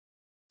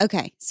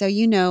Okay, so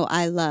you know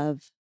I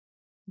love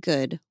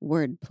good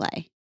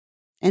wordplay.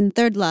 And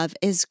Third Love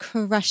is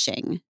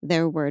crushing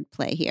their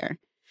wordplay here.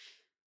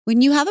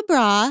 When you have a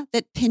bra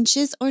that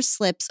pinches or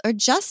slips or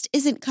just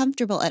isn't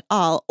comfortable at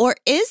all, or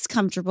is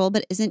comfortable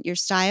but isn't your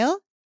style,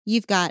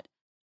 you've got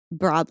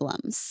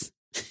problems.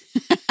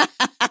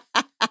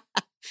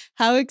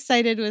 How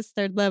excited was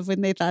Third Love when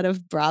they thought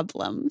of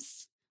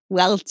problems?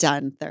 Well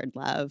done, Third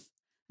Love.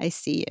 I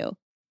see you.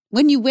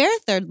 When you wear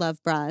Third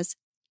Love bras,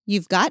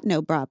 you've got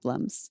no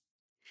problems.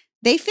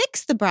 They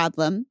fix the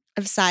problem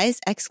of size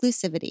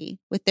exclusivity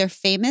with their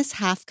famous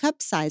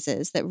half-cup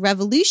sizes that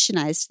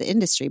revolutionized the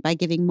industry by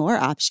giving more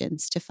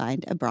options to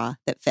find a bra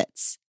that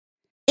fits.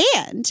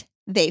 And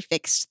they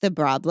fixed the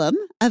problem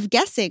of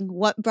guessing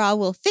what bra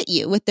will fit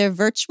you with their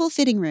virtual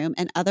fitting room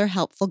and other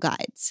helpful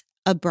guides.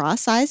 A bra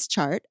size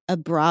chart, a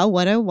Bra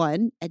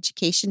 101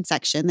 education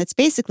section that's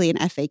basically an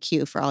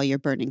FAQ for all your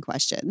burning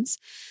questions,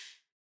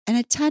 and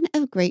a ton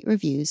of great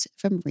reviews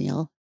from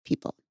real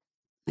people.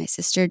 My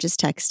sister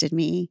just texted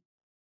me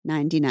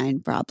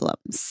 99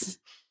 problems,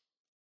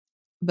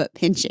 but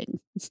pinching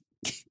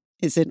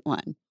isn't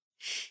one.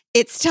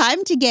 It's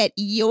time to get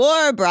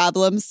your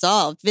problem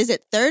solved.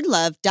 Visit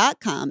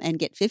thirdlove.com and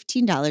get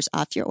 $15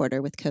 off your order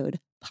with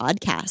code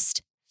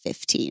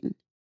podcast15.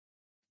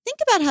 Think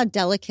about how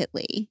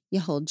delicately you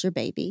hold your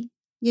baby,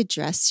 you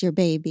dress your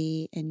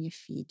baby, and you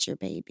feed your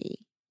baby.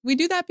 We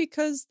do that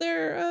because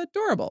they're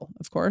adorable,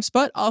 of course,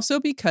 but also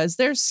because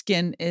their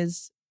skin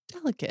is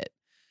delicate.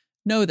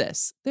 Know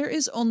this, there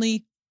is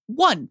only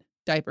one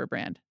diaper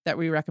brand that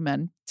we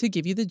recommend to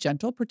give you the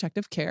gentle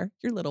protective care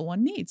your little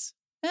one needs.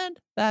 And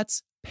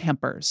that's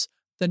Pampers,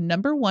 the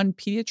 #1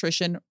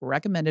 pediatrician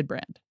recommended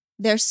brand.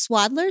 Their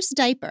Swaddler's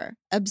diaper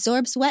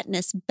absorbs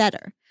wetness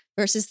better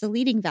versus the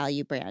leading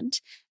value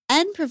brand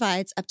and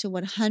provides up to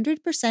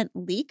 100%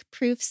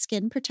 leak-proof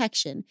skin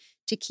protection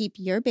to keep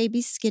your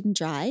baby's skin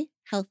dry,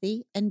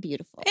 healthy, and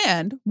beautiful.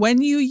 And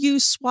when you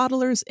use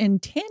Swaddlers in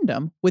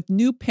tandem with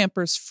new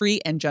Pampers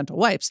Free and Gentle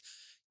wipes,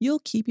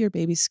 you'll keep your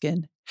baby's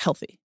skin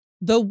healthy.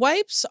 The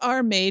wipes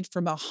are made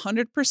from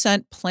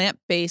 100%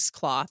 plant-based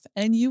cloth,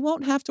 and you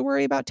won't have to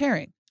worry about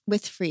tearing.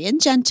 With Free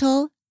and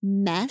Gentle,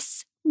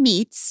 mess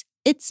meets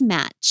its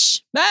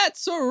match.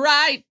 That's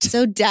right.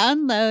 So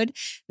download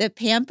the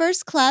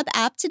Pampers Club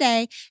app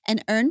today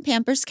and earn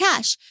Pampers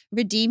Cash.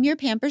 Redeem your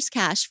Pampers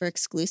Cash for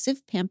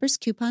exclusive Pampers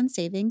coupon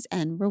savings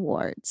and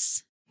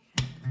rewards.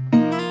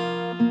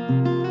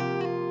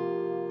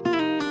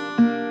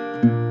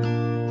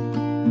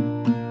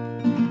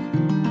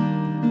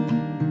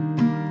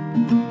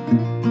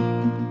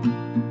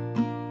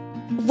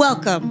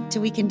 Welcome to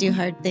We Can Do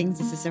Hard Things.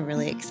 This is a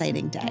really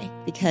exciting day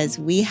because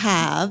we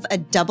have a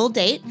double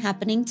date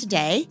happening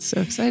today.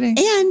 So exciting.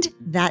 And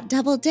that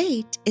double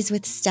date is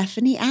with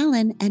Stephanie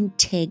Allen and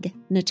Tig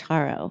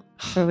Notaro.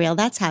 For real,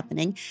 that's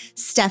happening.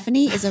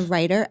 Stephanie is a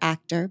writer,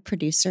 actor,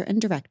 producer, and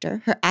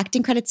director. Her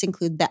acting credits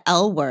include The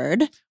L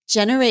Word,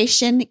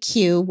 Generation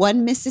Q,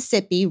 One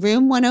Mississippi,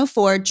 Room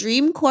 104,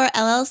 Dream Corps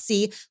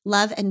LLC,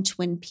 Love, and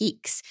Twin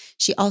Peaks.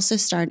 She also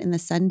starred in the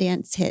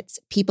Sundance hits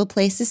People,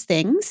 Places,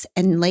 Things,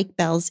 and Lake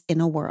Bell's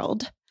In a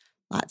World.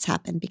 Lots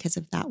happened because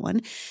of that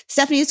one.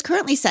 Stephanie is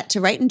currently set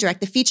to write and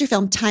direct the feature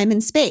film Time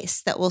and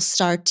Space that will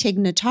star Tig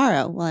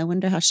Notaro. Well, I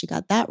wonder how she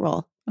got that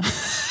role.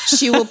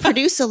 She will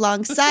produce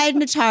alongside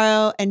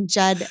Notaro and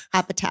Judd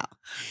Apatow.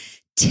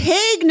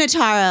 Tig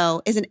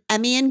Notaro is an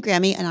Emmy and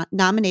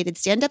Grammy-nominated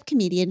stand-up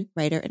comedian,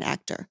 writer, and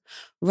actor.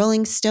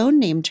 Rolling Stone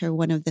named her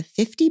one of the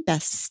 50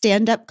 best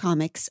stand-up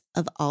comics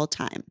of all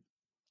time.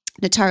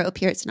 Notaro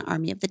appears in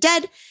Army of the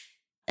Dead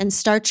and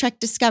Star Trek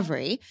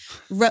Discovery.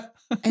 Lots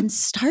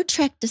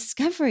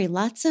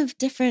of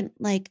different,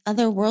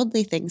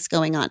 otherworldly things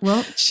going on.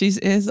 Well, she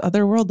is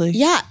otherworldly.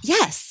 Yeah,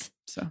 yes.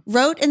 So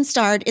Wrote and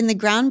starred in the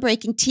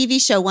groundbreaking TV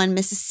show One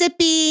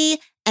Mississippi,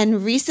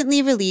 and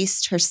recently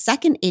released her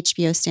second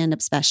HBO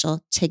stand-up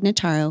special, Tig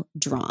Notaro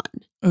Drawn.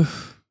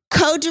 Oof.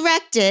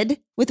 Co-directed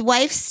with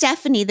wife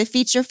Stephanie the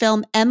feature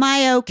film Am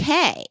I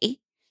OK?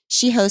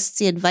 She hosts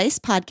the advice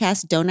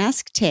podcast Don't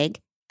Ask Tig.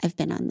 I've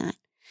been on that.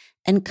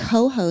 And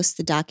co-hosts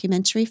the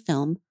documentary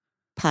film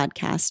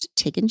podcast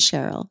Tig and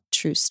Cheryl,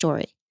 True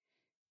Story.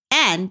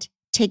 And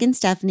Tig and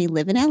Stephanie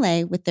live in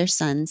LA with their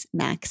sons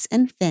Max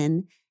and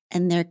Finn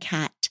and their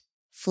cat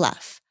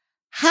Fluff.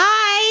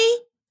 Hi!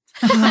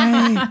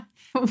 Hi.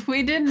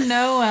 We didn't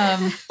know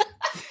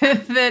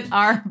that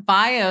our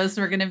bios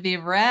were going to be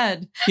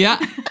read. Yeah,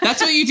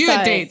 that's what you do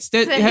at dates.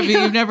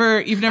 You've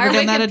never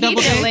done that at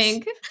double dates?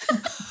 Link.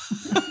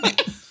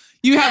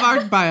 You have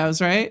our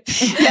bios, right?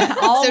 Yeah,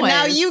 always. So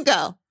now you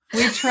go.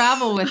 We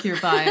travel with your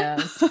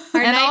bios.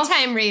 Our And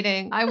nighttime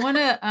reading. I want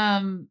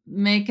to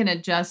make an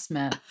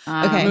adjustment.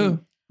 Okay.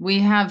 Ooh. We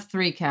have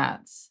 3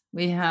 cats.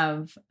 We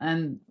have,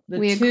 and the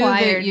We 2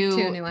 acquired that you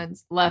 2 new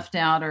ones. left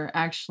out are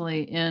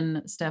actually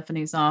in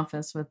Stephanie's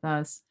office with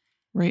us.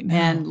 Right now.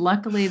 And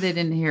luckily they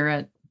didn't hear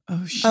it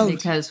oh, shit. Oh,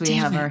 because we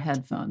damn have it. our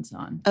headphones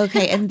on.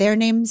 Okay, and their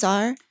names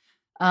are?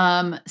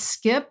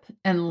 Skip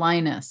and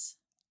Linus.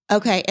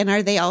 Okay. And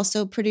are they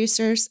also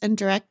producers and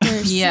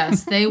directors?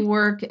 Yes, they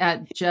work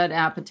at Judd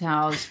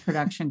Apatow's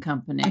production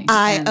company.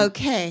 and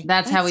Okay.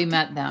 That's how we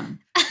met them.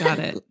 Got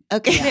it.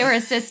 Okay. They were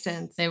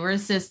assistants. They were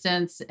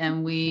assistants,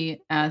 and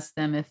we asked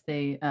them if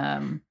they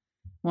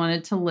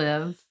wanted to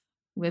live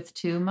with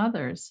two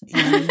mothers.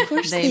 And Of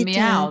course they they did.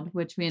 meowed,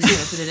 which we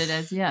interpreted it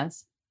as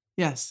yes.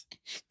 Yes.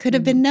 Could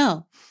have been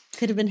no.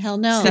 Could have been hell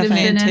no. Could have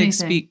Stephanie been and Tig anything.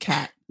 speak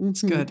cat.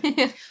 It's Mhm.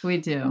 good. We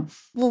do.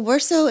 Well, we're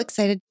so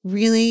excited.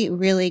 Really,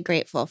 really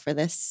grateful for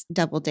this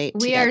double date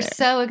We together. are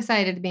so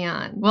excited to be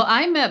on. Well,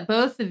 I met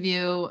both of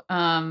you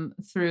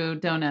through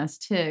Don't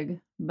Ask Tig,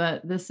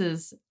 but this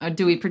is,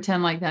 do we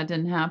pretend like that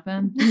didn't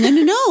happen?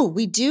 No.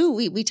 We do.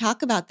 We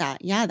talk about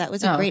that. Yeah, that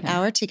was a Oh, great okay.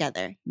 hour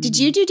together. Did Mhm.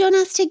 you do Don't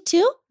Ask Tig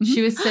too?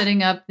 She was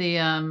setting up the,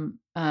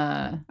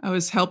 I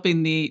was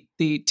helping the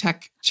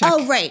tech check.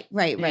 Oh, right.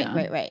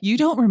 Yeah. You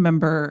don't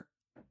remember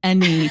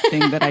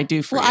anything that I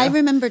do for Well, you. I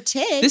remember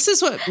Tig. This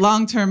is what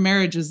long-term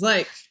marriage is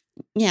like.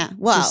 Yeah.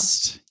 Well,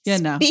 Just, you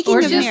know. speaking or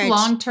of just marriage,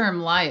 long-term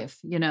life,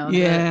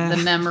 Yeah. the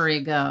memory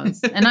goes.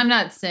 And I'm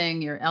not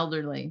saying you're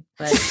elderly,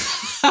 but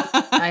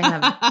I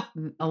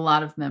have a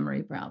lot of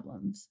memory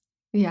problems.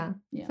 Yeah,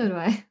 Yeah. so do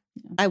I.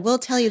 I will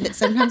tell you that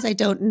sometimes I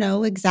don't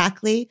know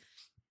exactly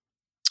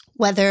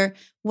whether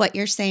what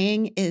you're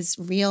saying is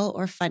real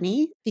or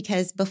funny,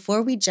 because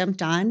before we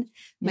jumped on,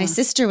 my Yeah.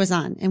 sister was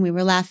on and we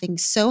were laughing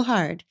so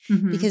hard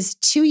Mhm. because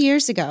 2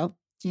 years ago,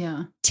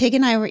 Yeah. Tig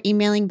and I were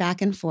emailing back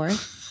and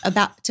forth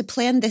about to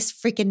plan this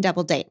freaking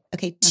double date.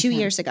 Okay, 2 Okay.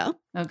 years ago.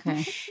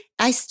 Okay.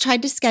 I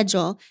tried to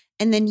schedule,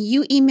 and then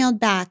you emailed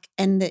back,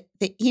 and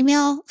the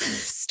email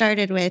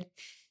started with,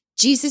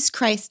 Jesus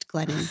Christ,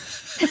 Glennon.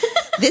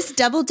 This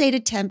double date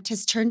attempt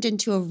has turned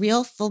into a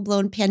real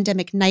full-blown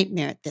pandemic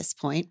nightmare at this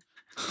point.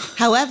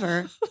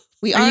 However,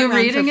 we are Are you around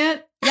reading for,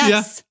 it?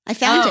 Yes, I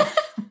found it.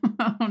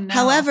 Oh, no.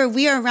 However,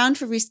 we are around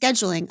for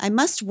rescheduling. I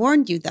must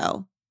warn you,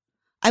 though.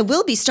 I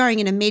will be starring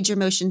in a major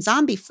motion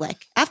zombie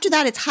flick. After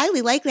that, it's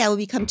highly likely I will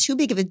become too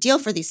big of a deal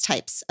for these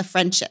types of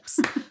friendships.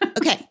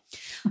 Okay.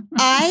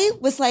 I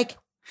was like,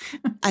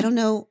 I don't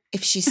know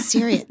if she's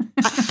serious.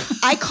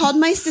 I called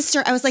my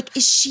sister. I was like,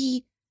 is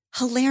she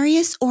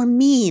hilarious or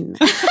mean?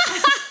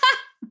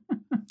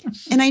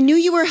 And I knew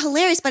you were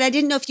hilarious, but I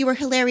didn't know if you were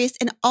hilarious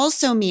and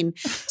also mean.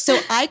 So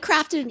I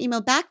crafted an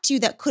email back to you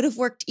that could have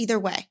worked either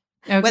way,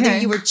 whether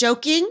Okay. you were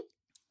joking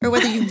or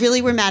whether you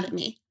really were mad at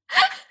me.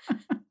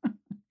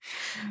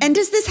 And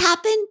does this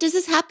happen? Does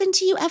this happen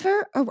to you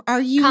ever? Or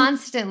are you?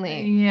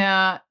 Constantly.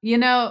 Yeah,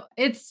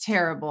 it's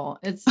terrible.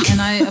 And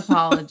I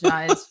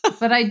apologize,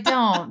 but I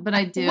don't, but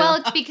I do. Well,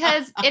 it's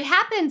because it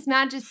happens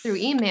not just through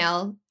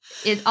email.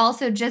 It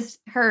also just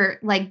her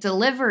like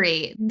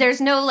delivery. There's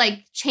no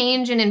like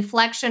change in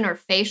inflection or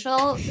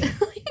facial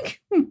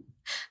like,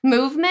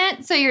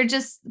 movement. So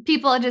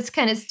people are just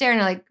kind of staring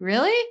like,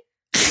 really?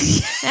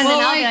 And Well,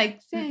 then I'll be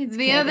like, like, "Eh, it's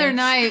the okay, other babe."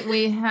 night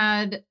we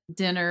had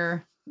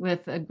dinner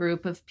with a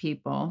group of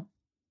people.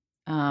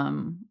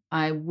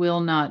 I will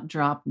not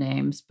drop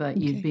names, but Okay.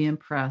 you'd be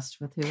impressed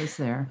with who was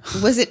there.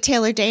 Was it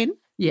Taylor Dane?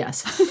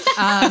 Yes.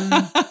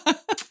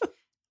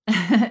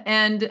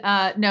 And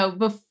no,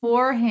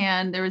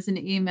 beforehand, there was an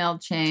email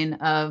chain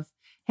of,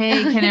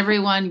 hey, can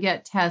everyone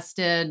get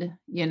tested?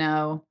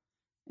 And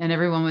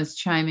everyone was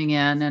chiming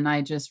in, and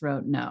I just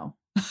wrote no.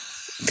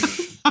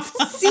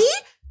 See?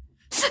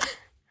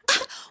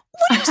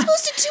 What are you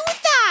supposed to do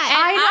with that?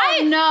 I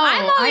don't know.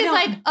 I'm I always don't-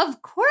 like,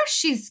 of course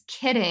she's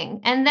kidding.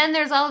 And then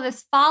there's all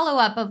this follow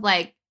up of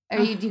like,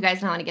 do you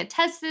guys not want to get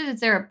tested? Is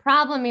there a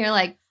problem? You're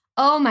like,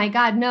 oh my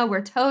God, no,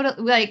 we're totally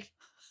like,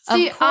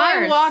 See, of I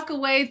course. walk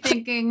away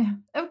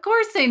thinking, of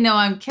course they know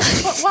I'm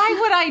kidding. But why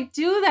would I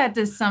do that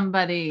to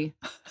somebody?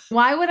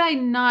 Why would I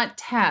not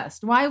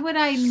test? Why would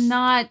I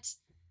not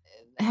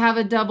have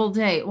a double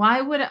date? Why?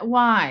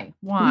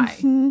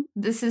 Mhm.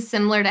 This is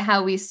similar to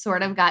how we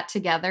sort of got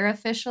together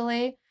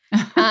officially.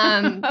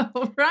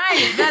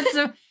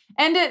 Right.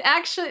 And it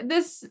actually,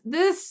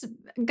 this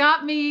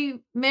got me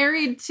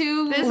married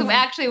to. This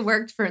actually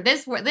worked for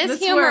this This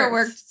humor worked.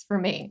 worked for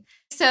me.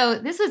 So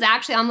this was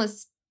actually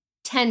almost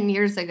 10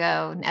 years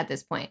ago at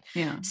this point.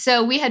 Yeah.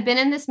 So we had been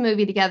in this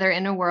movie together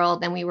in a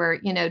world and we were,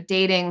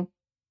 dating,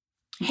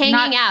 hanging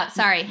out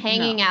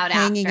Hanging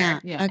after.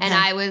 out. Yeah. Okay. And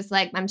I was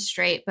like, I'm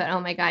straight, but oh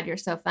my God, you're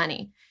so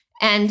funny.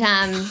 And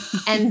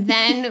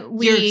then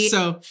we You're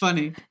so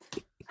funny.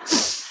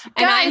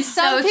 and I'm Guys,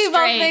 some so people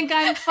straight. think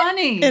I'm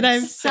funny. And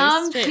I'm so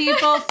some straight.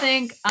 people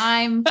think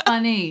I'm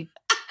funny.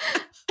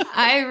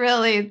 I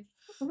really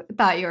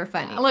thought you were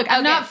funny. Look, I'm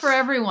Okay. not for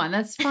everyone.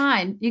 That's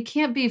fine. You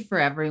can't be for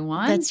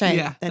everyone. That's right.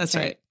 Yeah, that's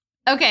right.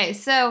 Okay,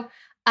 so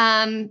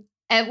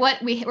at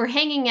what we were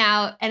hanging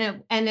out,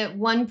 and at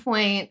one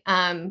point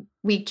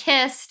we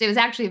kissed. It was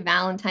actually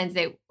Valentine's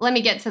Day. Let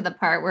me get to the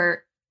part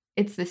where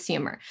it's this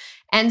humor.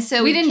 And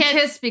so we didn't kissed.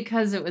 kiss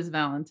because it was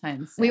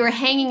Valentine's Day. We were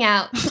hanging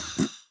out.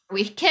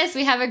 We kissed.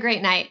 We have a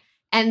great night.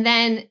 And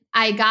then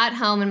I got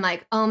home and I'm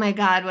like, oh my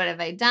God, what have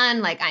I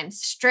done? Like, I'm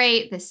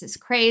straight. This is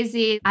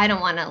crazy. I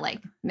don't want to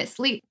like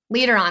mislead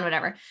her on,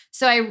 whatever.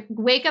 So I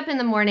wake up in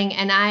the morning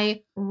and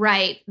I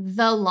write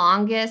the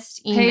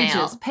longest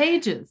email.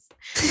 Pages.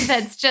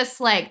 That's just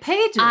like,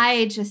 Pages.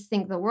 I just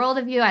think the world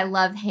of you. I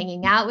love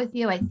hanging out with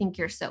you. I think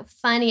you're so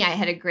funny. I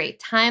had a great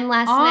time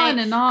last night. On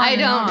and on. I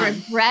and don't on.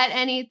 regret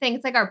anything.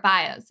 It's like our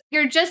bios.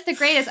 You're just the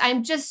greatest.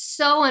 I'm just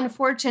so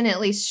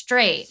unfortunately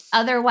straight.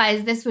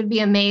 Otherwise, this would be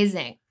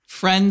amazing.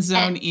 Friend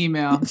zone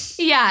email.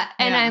 Yeah.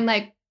 And Yeah. I'm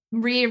like,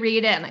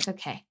 reread it. I'm like,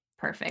 okay,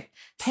 perfect.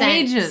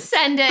 Pages.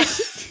 Send it.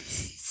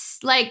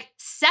 Like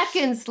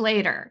seconds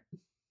later,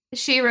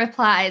 she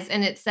replies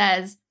and it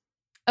says,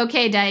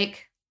 okay,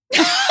 Dyke.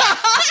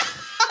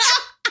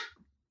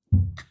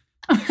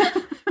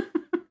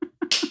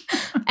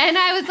 And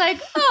I was like,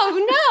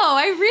 oh no,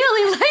 I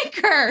really like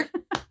her.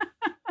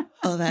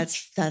 Oh,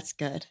 that's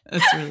good.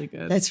 That's really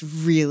good. That's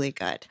really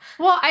good.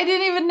 Well, I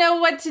didn't even know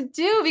what to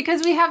do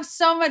because we have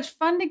so much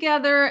fun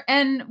together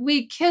and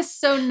we kiss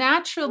so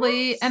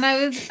naturally. And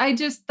I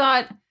just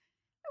thought,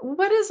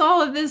 what does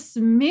all of this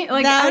mean?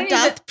 Like, Thou I don't even-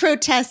 doth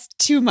protest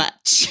too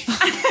much,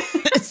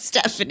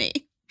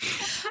 Stephanie.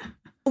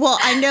 Well,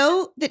 I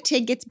know that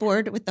Tig gets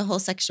bored with the whole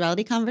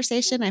sexuality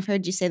conversation. I've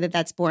heard you say that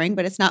that's boring,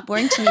 but it's not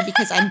boring to me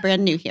because I'm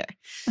brand new here.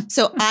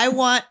 So I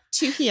want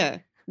to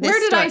hear this Where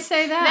did story. I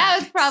say that? That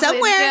was probably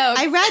Somewhere a joke.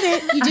 I read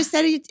it. You just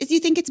said if you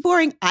think it's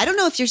boring. I don't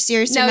know if you're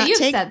serious or No, not, you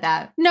Tig. said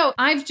that. No,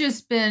 I've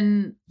just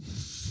been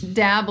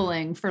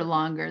dabbling for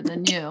longer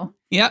than you.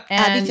 Yep.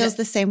 Abby And, feels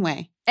the same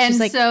way. and She's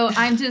like, so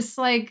I'm just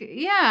like,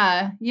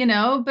 yeah,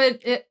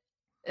 but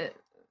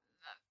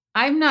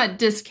I'm not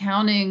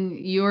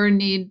discounting your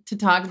need to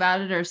talk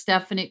about it or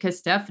Stephanie, because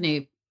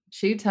Stephanie,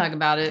 she'd talk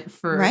about it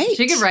for, Right.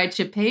 she could write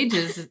you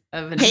pages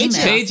of an Pages.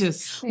 email.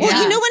 Pages. well,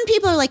 Yeah. you know when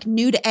people are like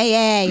new to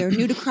AA or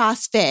new to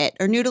CrossFit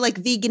or new to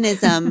like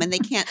veganism and they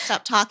can't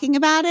stop talking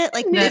about it?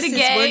 Like New this to is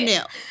gay. we're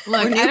new.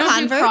 Look, We're new I don't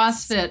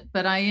converts. do CrossFit,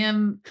 but I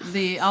am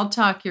I'll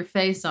talk your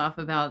face off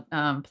about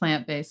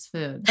plant-based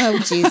food. Oh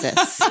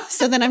Jesus!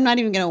 So then I'm not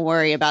even going to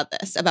worry about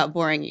this, about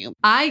boring you.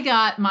 I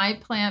got my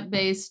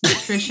plant-based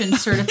nutrition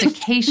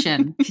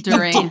certification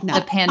during did the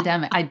not.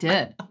 pandemic. I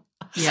did.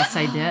 Yes,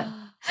 I did.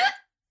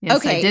 Yes,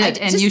 Okay, I did.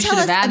 And just you tell should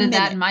have us a added that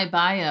minute. in my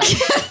bio.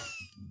 If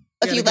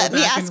Gotta you go let me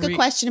back ask and a read.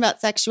 question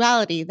about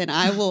sexuality, then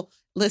I will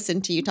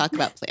listen to you talk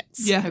about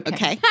plants. Yeah.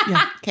 Okay.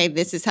 Yeah. Okay.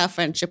 This is how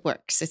friendship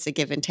works. It's a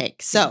give and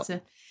take. So, That's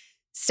it.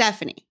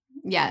 Stephanie,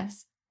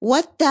 Yes.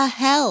 what the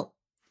hell?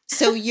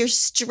 So you're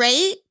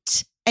straight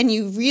and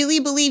you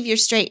really believe you're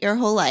straight your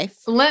whole life.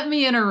 Let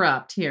me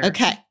interrupt here.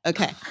 Okay.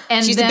 Okay.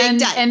 And She's a then, big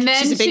dyke. And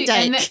then She's a big she,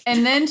 and, dyke.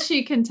 and then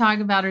she can talk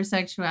about her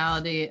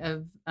sexuality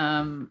of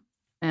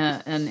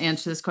and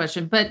answer this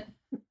question. But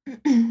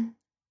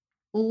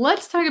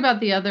let's talk about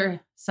the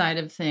other side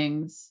of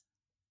things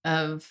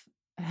of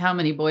how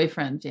many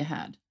boyfriends you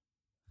had.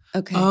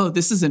 Okay. Oh,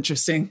 this is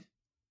interesting.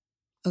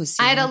 Oh,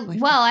 so I you had have a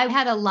boyfriend. I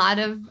had a lot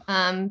of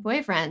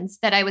boyfriends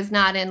that I was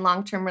not in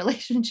long-term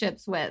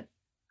relationships with.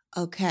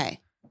 Okay.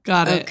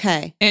 Got it.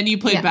 Okay. And you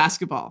played Yeah.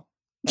 basketball.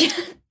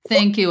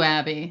 Thank you,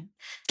 Abby.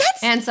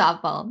 And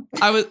softball.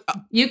 I was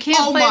You can't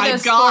Oh play my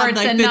those God, sports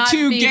like and the not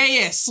two be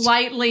gayest.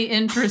 slightly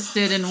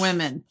interested in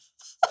women.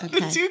 the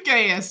Okay. two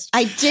gayest.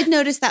 I did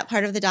notice that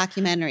part of the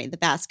documentary, the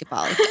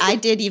basketball. I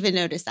did even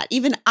notice that.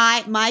 Even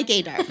my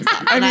gaydar was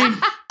up. I And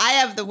mean, I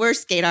have the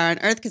worst gaydar on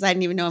earth because I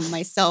didn't even know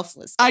myself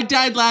was. I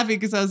died laughing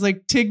because I was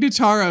like, Tig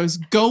Notaro's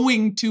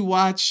going to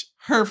watch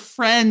her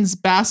friend's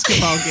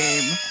basketball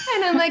game.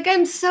 And I'm like,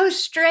 I'm so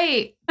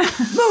straight.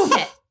 Move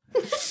it.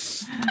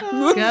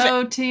 Move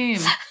Go team.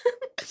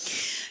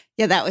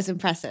 Yeah, that was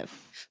impressive.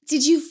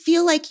 Did you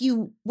feel like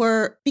you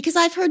were, because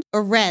I've heard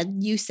or read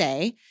you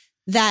say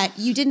that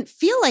you didn't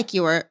feel like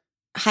you were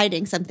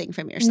hiding something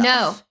from yourself?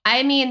 No,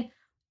 I mean,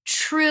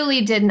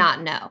 truly did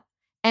not know.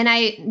 And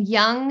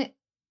young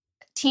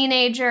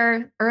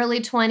teenager, early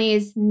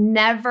 20s,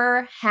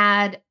 never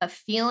had a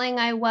feeling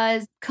I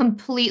was,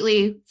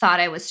 completely thought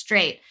I was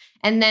straight.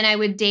 And then I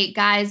would date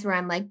guys where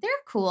I'm like, they're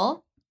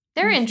cool.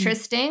 They're Mhm.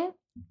 interesting.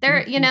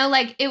 They're,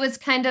 like, it was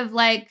kind of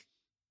like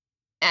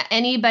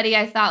anybody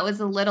I thought was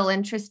a little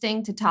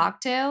interesting to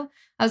talk to.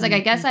 I was like, I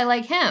guess I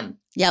like him.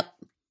 Yep.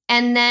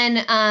 And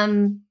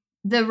then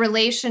the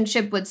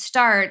relationship would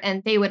start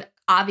and they would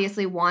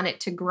obviously want it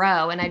to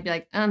grow. And I'd be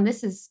like,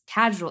 this is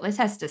casual. This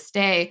has to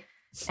stay.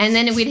 And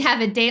then we'd have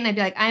a date and I'd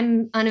be like,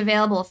 I'm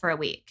unavailable for a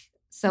week.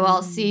 So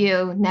I'll see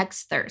you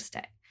next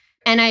Thursday.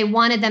 And I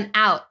wanted them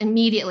out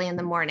immediately in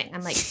the morning.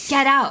 I'm like,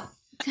 get out.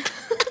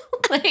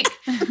 Like,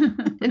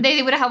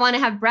 they would want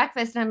to have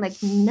breakfast. And I'm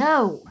like,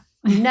 no.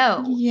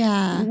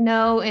 Yeah.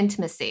 No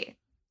intimacy.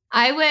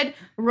 I would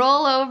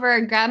roll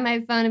over, grab my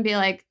phone and be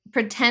like,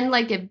 pretend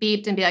like it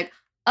beeped and be like,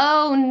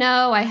 oh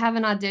no, I have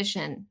an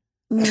audition.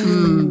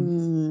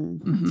 Mm.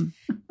 Mhm.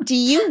 Do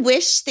you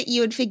wish that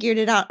you had figured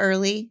it out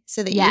early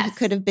so that you Yes.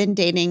 could have been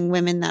dating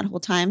women that whole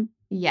time?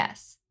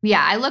 Yes.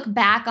 Yeah. I look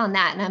back on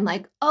that and I'm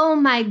like, oh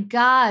my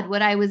God,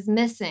 what I was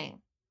missing.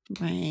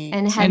 Right.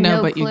 And had I know,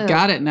 no but clue. you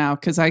got it now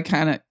because I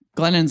kind of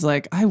Glennon's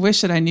like, I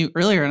wish that I knew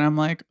earlier. And I'm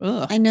like,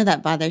 ugh. I know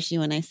that bothers you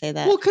when I say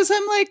that. Well, because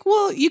I'm like,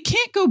 well, you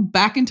can't go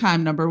back in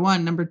time, number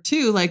one. Number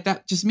two, like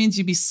that just means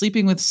you'd be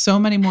sleeping with so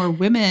many more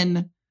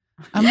women.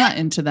 I'm not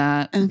into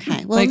that.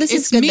 Okay. Well, Like, this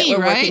is it's good me, that we're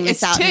right? working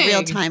this It's out in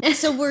real Tig. time.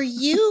 So were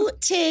you,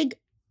 Tig,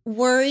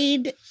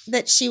 worried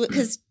that she would,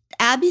 because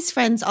Abby's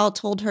friends all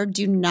told her,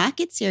 do not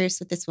get serious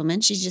with this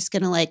woman. She's just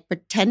going to like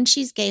pretend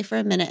she's gay for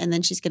a minute and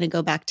then she's going to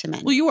go back to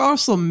men. Well, you were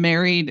also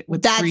married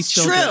with 3 That's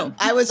children. true.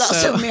 I was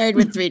also So- married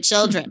with 3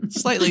 children,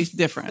 Slightly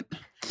different.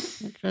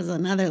 which was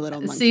another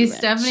little monkey See, wrench.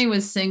 Stephanie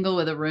was single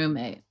with a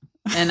roommate,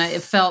 and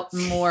it felt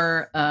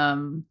more.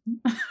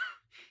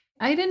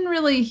 I didn't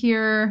really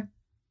hear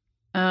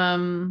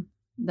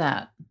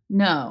that.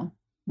 No,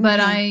 but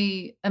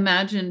Okay. I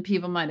imagine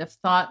people might have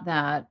thought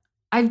that.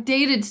 I've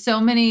dated so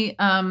many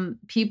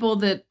people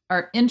that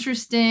are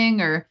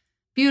interesting or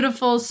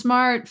beautiful,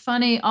 smart,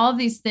 funny, all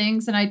these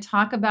things, and I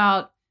talk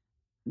about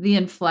the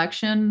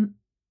inflection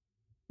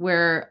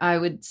where I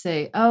would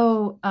say,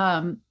 "Oh,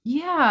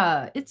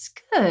 yeah, it's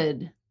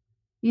good.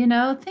 You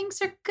know,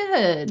 things are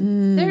good.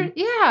 Mm.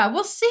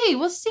 We'll see.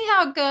 We'll see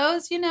how it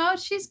goes. You know,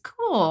 she's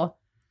cool."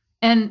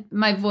 And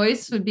my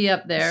voice would be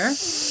up there.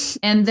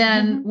 And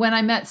then when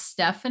I met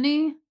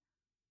Stephanie,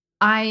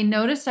 I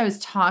noticed I was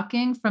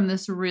talking from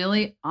this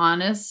really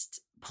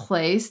honest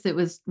place that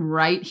was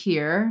right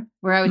here,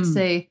 where I would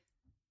say,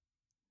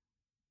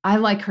 I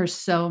like her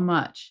so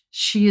much.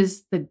 She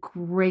is the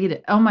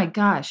greatest. Oh my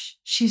gosh,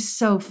 she's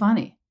so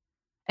funny.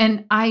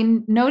 And I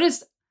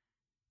noticed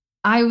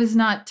I was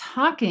not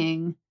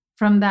talking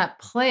from that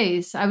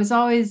place. I was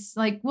always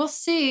like, we'll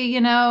see, you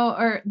know,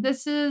 or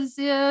this is,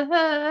 and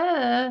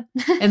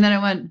then I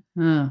went,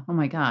 oh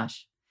my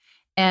gosh.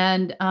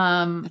 And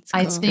That's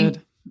I cool. think,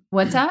 Good.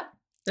 what's that?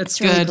 That's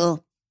It's really good.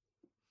 cool.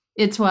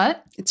 It's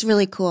what? It's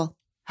really cool.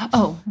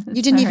 Oh,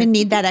 You didn't sorry. even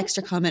need that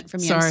extra comment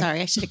from me. I'm Sorry.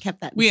 sorry. I should have kept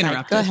that We inside.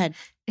 interrupted. Go ahead.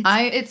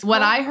 It's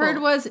What I cool.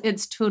 heard was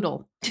it's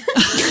Toodle.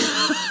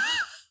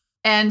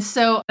 And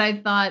so I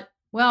thought,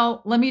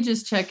 well, let me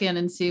just check in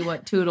and see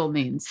what Toodle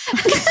means.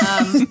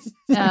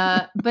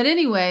 But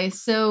anyway,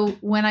 so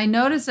when I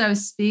noticed I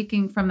was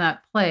speaking from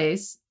that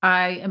place,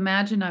 I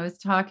imagined I was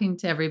talking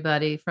to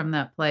everybody from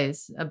that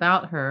place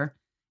about her.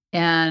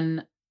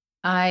 And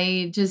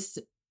I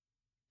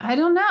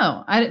don't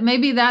know.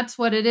 Maybe that's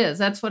what it is.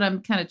 That's what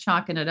I'm kind of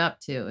chalking it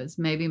up to, is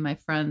maybe my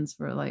friends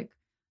were like,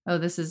 oh,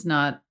 this is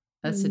not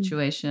a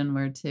situation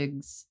where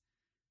Tig's,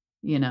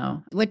 you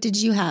know. What did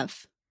you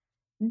have?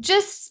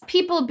 Just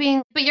people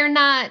being, but you're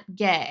not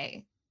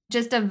gay.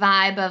 Just a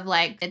vibe of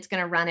like, it's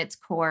going to run its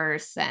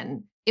course.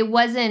 And it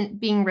wasn't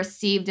being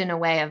received in a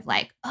way of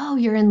like, oh,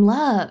 you're in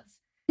love.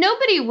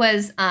 Nobody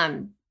was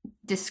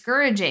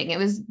discouraging. It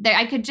was there.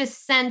 I could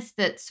just sense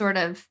that sort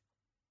of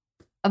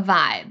a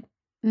vibe.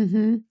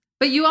 Mm-hmm.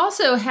 But you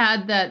also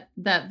had that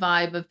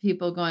vibe of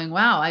people going,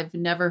 wow, I've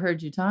never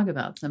heard you talk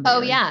about somebody. Oh,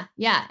 like yeah.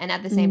 Yeah. And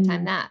at the same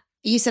time, that.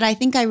 You said, I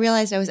think I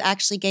realized I was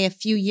actually gay a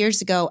few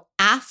years ago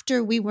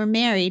after we were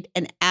married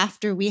and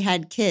after we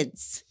had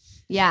kids.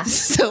 Yeah.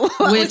 So what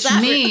was Which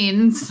that?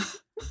 means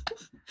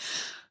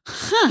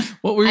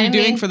What were you I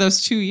doing mean- for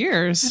those 2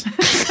 years?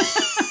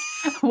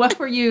 what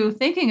were you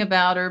thinking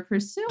about or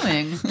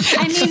pursuing?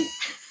 I mean,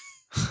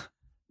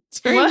 It's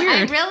very What? I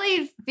weird.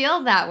 really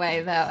feel that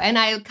way though. And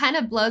it kind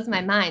of blows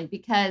my mind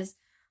because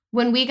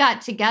when we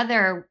got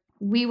together,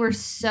 we were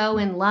so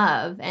in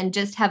love and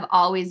just have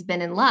always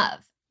been in love.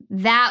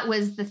 That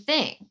was the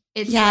thing.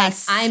 It's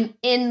Yes. like I'm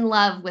in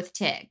love with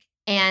Tig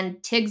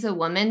and Tig's a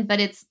woman, but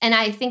and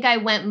I think I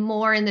went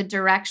more in the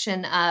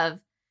direction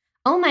of,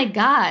 oh my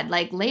God,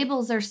 like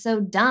labels are so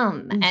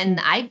dumb and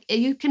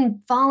you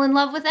can fall in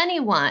love with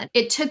anyone.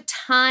 It took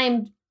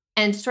time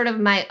and sort of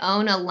my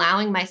own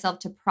allowing myself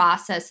to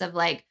process of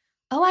like,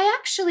 oh,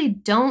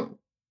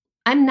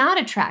 I'm not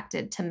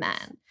attracted to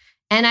men.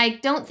 And I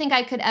don't think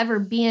I could ever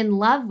be in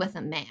love with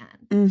a man.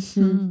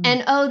 Mm-hmm.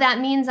 And oh, that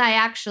means I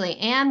actually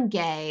am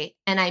gay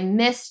and I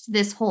missed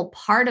this whole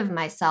part of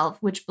myself,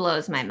 which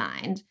blows my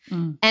mind.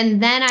 Mm.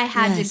 And then I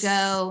had Yes. to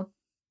go,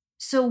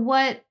 so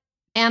what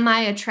am I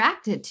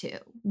attracted to?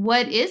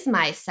 What is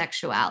my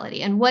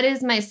sexuality? And what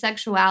is my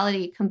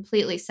sexuality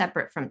completely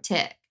separate from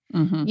Tig?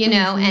 Mhm. You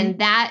know, Mhm. and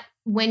that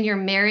when you're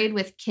married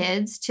with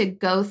kids to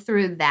go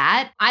through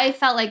that, I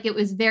felt like it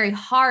was very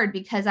hard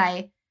because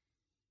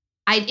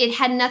it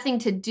had nothing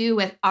to do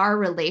with our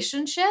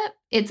relationship.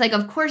 It's like,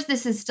 of course,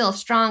 this is still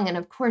strong. And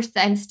of course,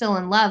 I'm still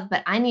in love,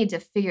 but I need to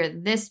figure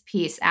this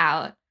piece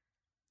out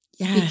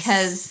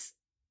because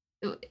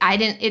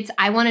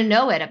I want to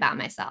know it about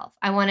myself.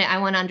 I want to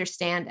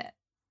understand it.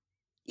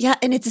 Yeah,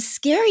 and it's a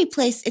scary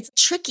place. It's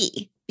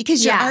tricky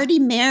because you're Yeah. already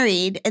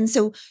married. And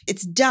so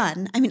it's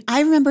done. I mean,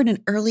 I remember in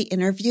an early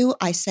interview,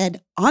 I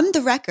said on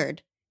the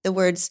record the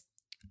words,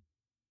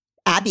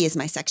 Abby is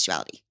my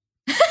sexuality.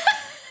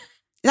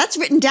 That's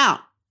written down.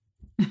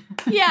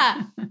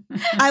 Yeah.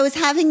 I was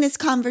having this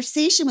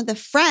conversation with a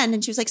friend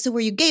and she was like, so were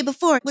you gay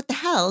before? What the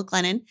hell,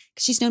 Glennon?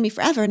 Because she's known me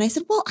forever. And I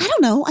said, well, I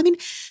don't know. I mean,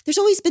 there's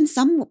always been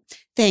some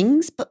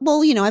things, but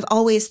well, I've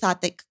always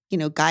thought that,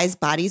 guys'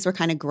 bodies were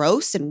kind of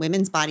gross and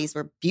women's bodies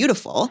were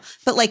beautiful.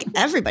 But like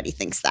everybody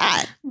thinks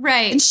that.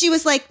 Right. And she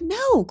was like,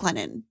 no,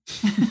 Glennon,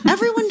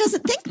 everyone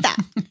doesn't think that.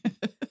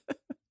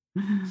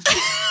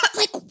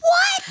 Like,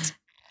 what?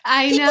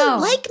 I People know.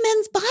 like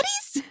men's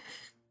bodies?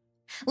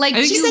 Like, I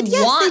think she you said,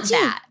 yes, want they do.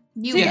 that.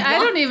 You See, I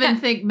want don't even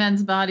that. think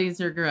men's bodies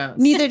are gross.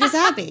 Neither does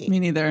Abby. Me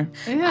neither.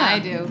 Yeah. I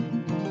do.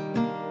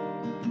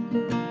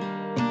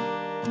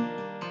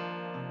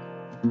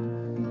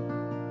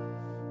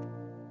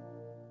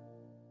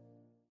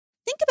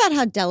 Think about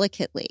how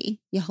delicately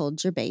you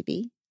hold your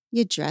baby,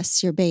 you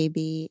dress your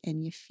baby,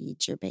 and you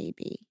feed your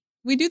baby.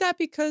 We do that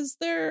because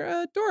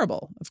they're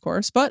adorable, of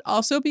course, but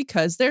also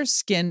because their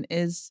skin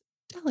is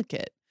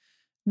delicate.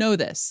 Know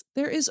this,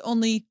 there is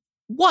only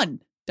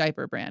one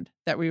diaper brand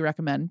that we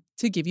recommend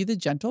to give you the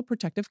gentle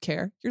protective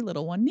care your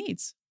little one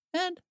needs.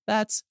 And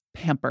that's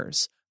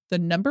Pampers, the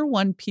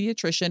 #1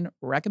 pediatrician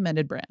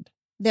recommended brand.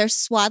 Their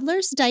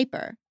Swaddler's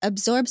diaper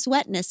absorbs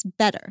wetness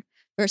better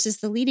versus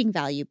the leading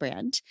value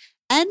brand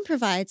and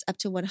provides up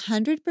to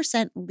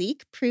 100%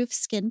 leak-proof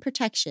skin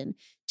protection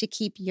to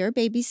keep your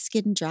baby's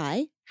skin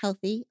dry,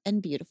 healthy,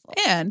 and beautiful.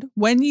 And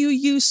when you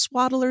use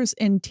Swaddlers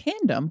in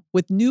tandem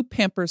with new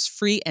Pampers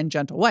Free and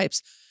Gentle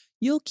wipes,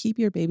 you'll keep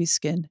your baby's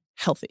skin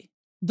healthy.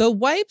 The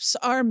wipes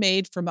are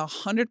made from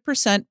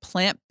 100%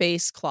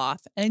 plant-based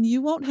cloth, and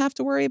you won't have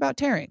to worry about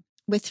tearing.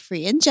 With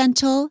Free and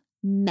Gentle,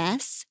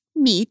 mess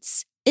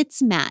meets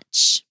its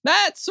match.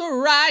 That's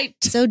right.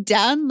 So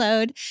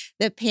download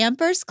the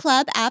Pampers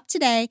Club app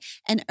today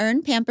and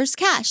earn Pampers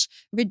Cash.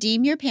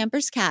 Redeem your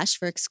Pampers Cash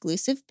for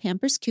exclusive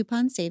Pampers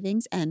coupon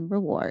savings and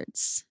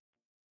rewards.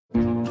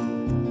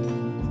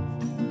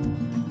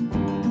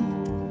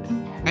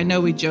 I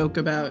know we joke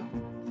about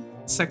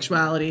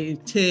sexuality,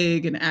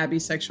 Tig and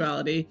Abby's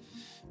sexuality,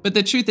 but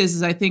the truth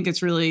is I think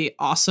it's really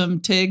awesome,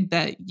 Tig,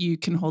 that you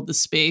can hold the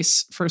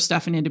space for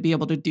Stephanie to be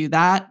able to do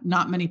that.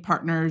 Not many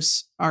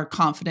partners are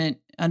confident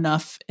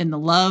enough in the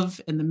love,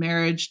 in the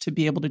marriage to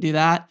be able to do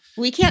that.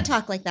 We can't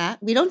talk like that.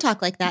 We don't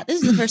talk like that.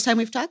 This is the first time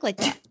we've talked like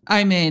that.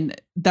 I mean,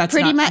 that's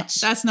Pretty not, much.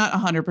 That's not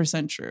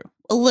 100% true.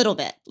 A little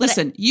bit. But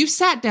Listen, you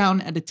sat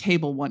down at a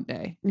table one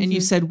day and you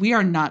said, we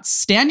are not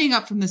standing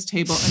up from this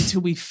table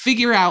until we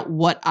figure out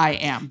what I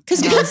am.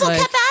 Because And people I was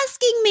like, kept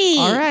asking me.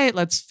 all right,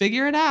 let's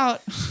figure it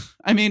out.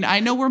 I mean, I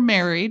know we're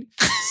married,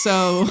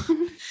 so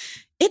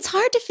It's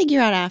hard to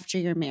figure out after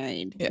you're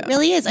married. Yeah. It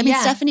really is. I mean,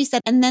 Yeah. Stephanie said,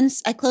 and then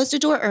I closed a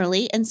door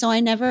early. And so I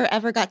never,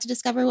 ever got to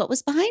discover what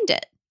was behind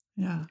it.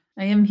 yeah.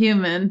 I am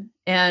human,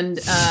 and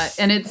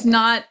it's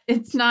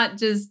not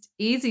just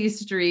easy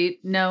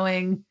street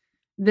knowing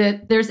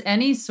that there's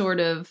any sort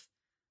of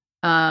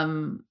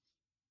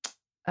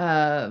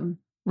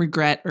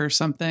Regret or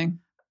something.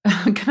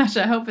 gosh,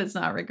 I hope it's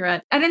not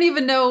regret. I don't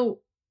even know.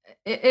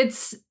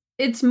 It's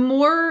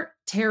more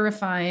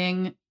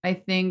terrifying, I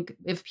think,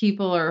 if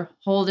people are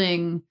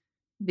holding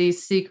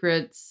these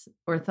secrets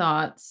or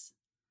thoughts.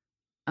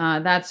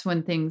 That's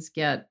when things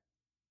get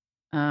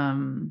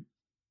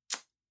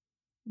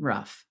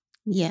rough.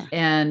 Yeah.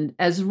 And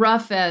as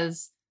rough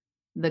as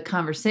the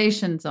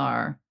conversations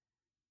are,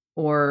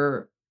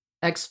 or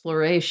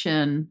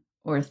exploration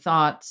or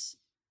thoughts,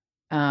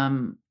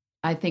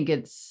 I think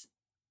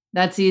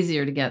that's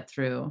easier to get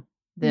through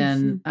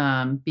than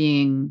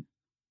being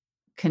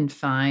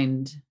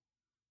confined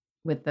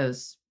with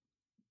those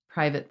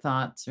private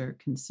thoughts or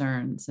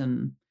concerns.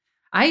 And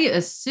I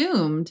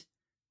assumed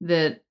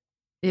that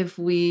if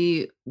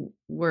we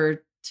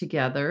were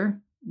together,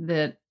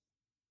 that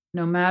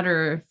no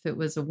matter if it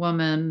was a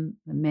woman,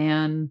 a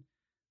man,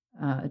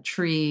 a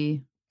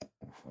tree,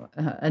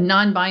 a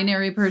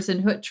non-binary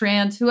person,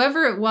 trans,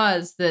 whoever it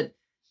was, that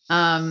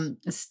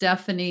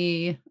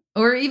Stephanie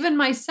or even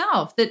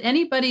myself, that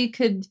anybody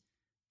could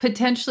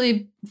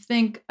potentially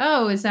think,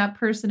 oh, is that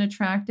person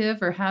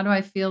attractive? Or how do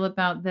I feel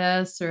about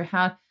this? Or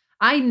how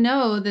I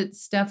know that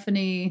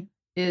Stephanie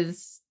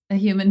is a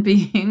human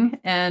being.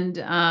 And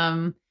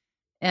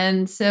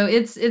so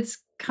it's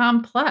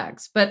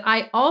complex, but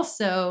I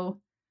also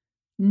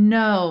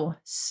know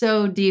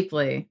so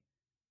deeply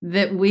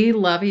that we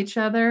love each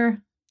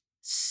other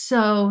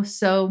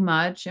so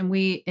much, and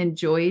we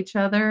enjoy each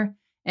other,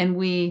 and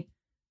we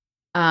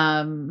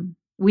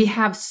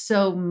have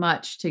so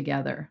much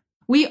together.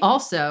 We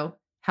also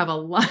have a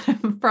lot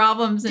of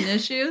problems and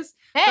issues.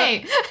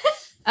 Hey,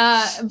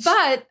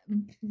 but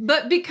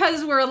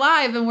because we're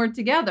alive and we're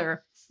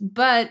together,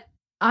 but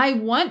I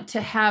want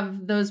to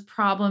have those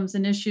problems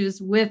and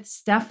issues with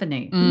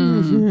Stephanie.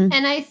 Mhm.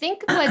 and I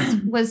think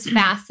what was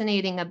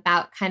fascinating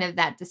about kind of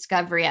that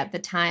discovery at the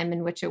time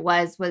in which it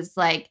was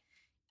like,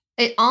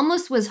 it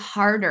almost was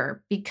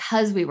harder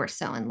because we were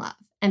so in love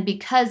and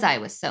because I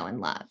was so in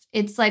love.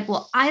 It's like,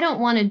 well, I don't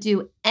want to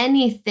do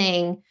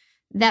anything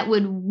that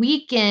would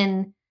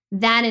weaken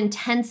that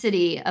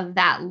intensity of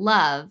that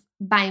love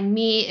by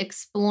me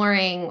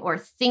exploring or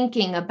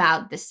thinking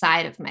about this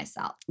side of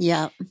myself.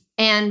 Yeah.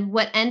 And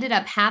what ended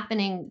up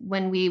happening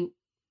when we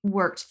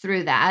worked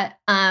through that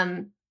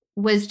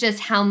was just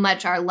how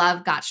much our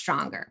love got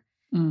stronger.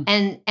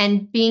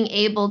 And being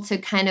able to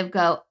kind of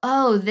go,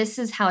 oh, this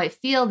is how I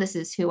feel. This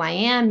is who I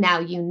am. Now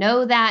you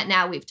know that.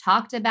 Now we've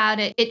talked about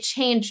it. It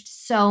changed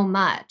so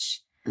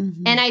much.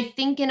 Mm-hmm. And I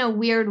think in a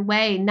weird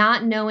way,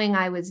 not knowing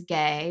I was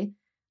gay,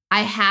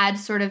 I had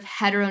sort of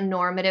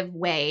heteronormative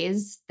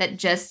ways that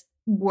just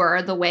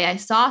were the way I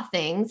saw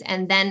things.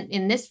 And then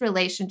in this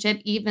relationship,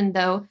 even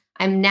though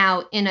I'm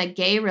now in a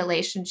gay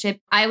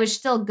relationship, I was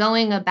still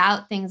going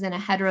about things in a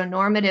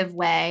heteronormative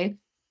way.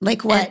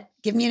 Like what?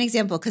 Give me an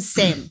example, because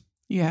same.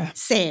 Yeah.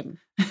 Same.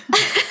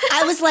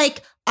 I was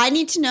like, I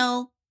need to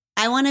know,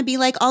 I want to be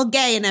like all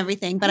gay and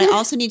everything, but I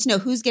also need to know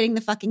who's getting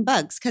the fucking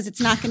bugs, because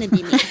it's not going to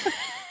be me.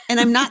 And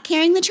I'm not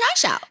carrying the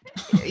trash out.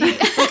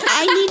 Like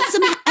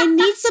I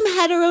need some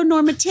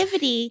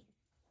heteronormativity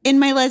in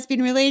my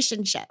lesbian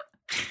relationship.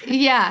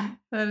 Yeah.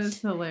 That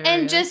is hilarious.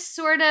 And just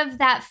sort of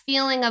that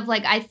feeling of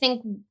like, I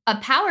think a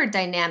power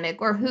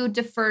dynamic, or who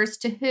defers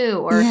to who,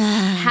 or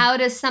how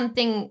does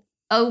something,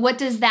 oh, what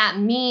does that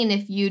mean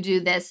if you do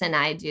this and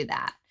I do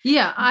that?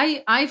 Yeah,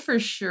 I for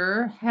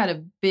sure had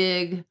a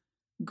big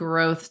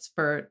growth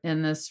spurt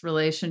in this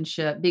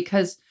relationship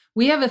because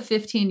we have a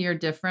 15-year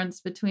difference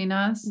between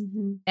us.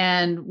 Mm-hmm.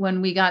 And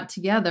when we got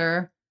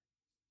together,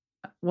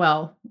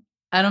 well,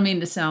 I don't mean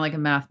to sound like a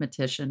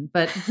mathematician,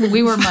 but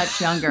we were much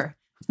younger.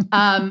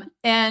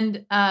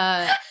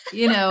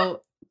 You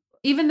know,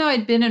 even though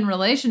I'd been in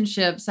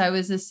relationships, I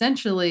was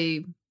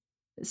essentially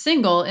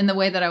single in the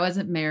way that I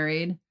wasn't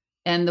married,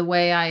 and the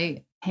way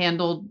I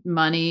handled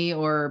money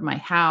or my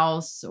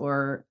house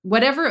or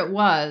whatever it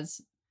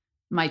was,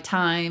 my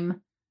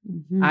time,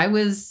 I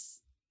was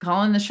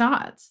calling the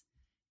shots.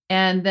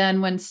 And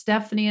then when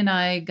Stephanie and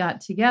I got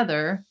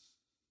together,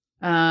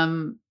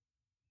 I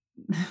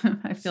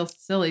feel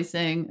silly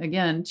saying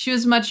again, she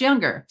was much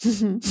younger,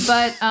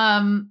 but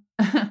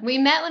we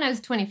met when I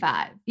was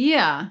 25.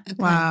 Yeah. Okay.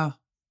 Wow.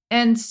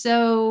 And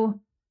so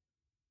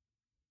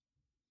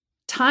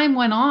time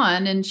went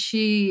on and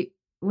she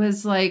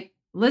was like,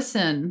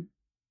 listen,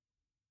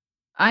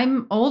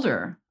 I'm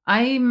older.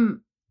 I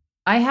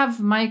have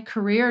my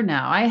career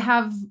now. I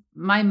have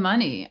my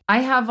money.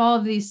 I have all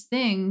of these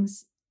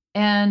things.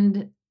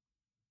 And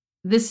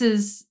this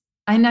is,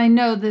 and I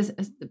know this,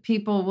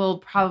 people will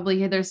probably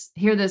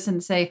hear this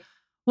and say,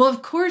 well,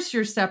 of course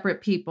you're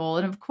separate people.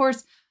 And of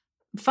course,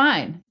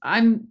 fine.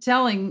 I'm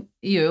telling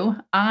you,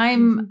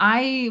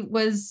 I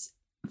was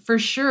for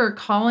sure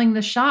calling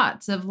the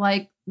shots of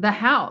like the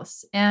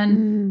house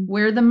and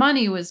where the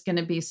money was going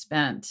to be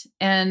spent.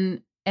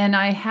 And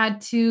I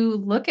had to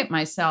look at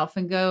myself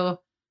and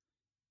go,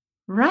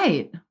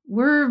 right,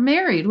 we're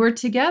married, we're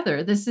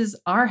together. This is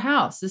our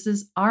house. This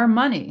is our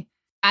money.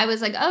 I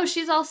was like, oh,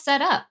 she's all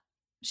set up.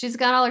 She's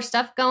got all her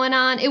stuff going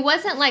on. It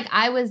wasn't like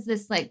I was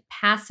this like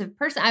passive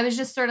person. I was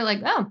just sort of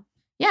like, oh,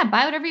 yeah,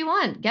 buy whatever you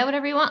want, get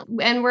whatever you want.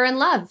 And we're in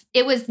love.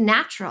 It was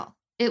natural.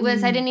 It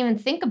was, I didn't even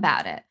think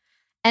about it.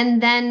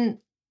 And then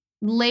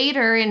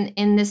later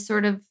in this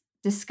sort of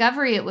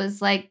discovery, it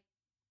was like,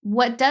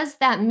 what does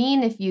that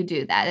mean if you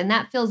do that? And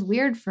that feels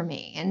weird for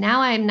me. And now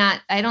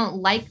I don't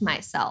like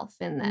myself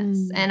in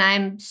this. And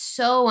I'm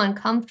so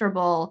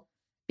uncomfortable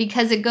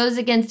because it goes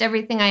against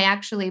everything I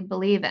actually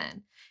believe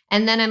in.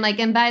 And then I'm like,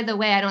 and by the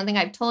way, I don't think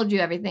I've told you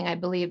everything I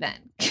believe in.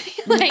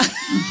 Like,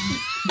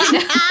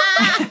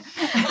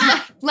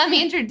 let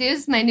me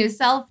introduce my new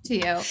self to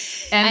you.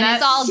 And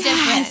it's all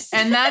different.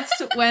 And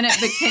that's when it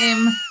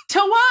became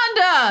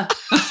Tawanda.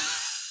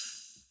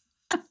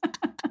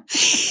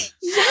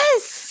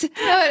 Yes.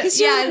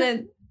 Yeah. And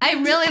then I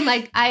really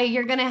like,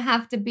 you're going to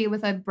have to be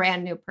with a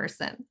brand new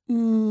person.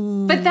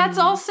 But that's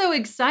also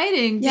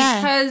exciting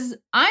because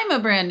I'm a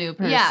brand new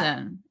person.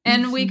 Yeah.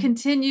 And we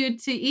continue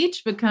to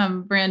each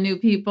become brand new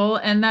people.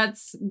 And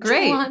that's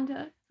great.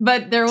 Tawanda.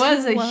 But there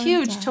was a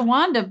huge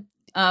Tawanda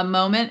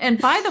moment. And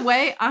by the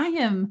way, I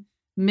am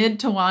mid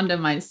Tawanda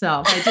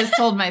myself. I just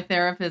told my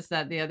therapist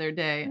that the other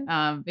day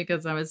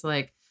because I was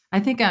like, I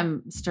think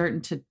I'm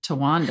starting to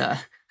Tawanda.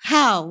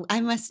 How?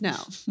 I must know.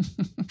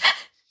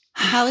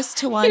 How is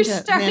Tawanda You're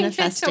starting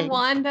manifesting? to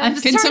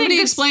Tawanda. Can somebody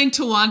explain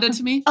Tawanda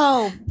to me?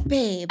 Oh,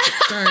 babe.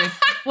 Sorry.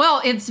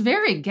 Well, it's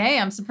very gay.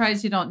 I'm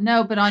surprised you don't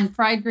know. But on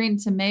Fried Green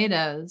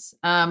Tomatoes,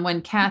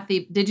 when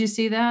Kathy, did you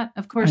see that?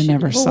 Of course, I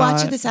never We'll saw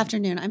watch it. it this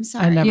afternoon. I'm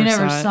sorry. never You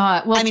never saw it. saw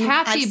it. Well, I mean,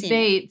 I've Kathy seen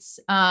Bates.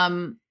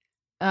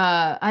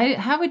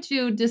 How would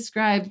you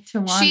describe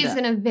Tawanda? She's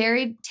in a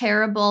very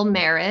terrible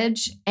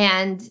marriage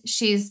and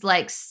she's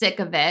like sick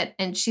of it.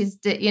 And she's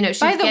By the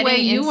getting way,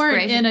 you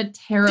weren't inspiration. in a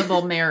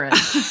terrible marriage.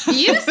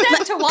 You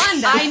said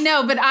Tawanda. I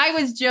know, but I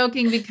was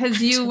joking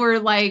because you were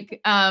like, you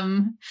have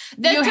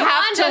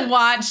Tawanda- to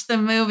watch the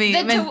movie.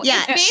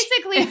 It's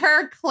basically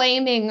her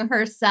claiming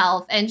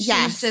herself. And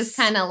she's just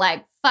kind of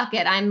like, fuck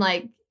it. I'm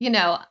like,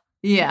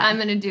 yeah. I'm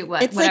going to do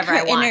It's like whatever her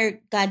I want. inner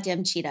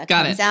goddamn cheetah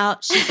Got comes it.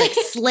 out. She like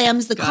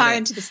slams the Got car it.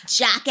 into this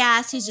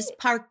jackass who's just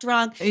parked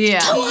wrong.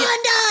 Yeah.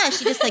 Tawanda!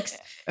 She just like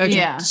Okay.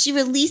 Yeah. She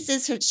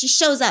releases her, she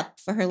shows up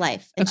for her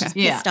life and Okay. she's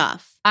Yeah. pissed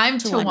off. I'm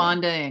Tawanda.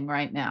 Tawandaing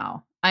right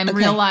now. I'm Okay.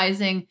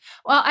 realizing,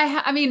 well,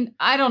 I mean,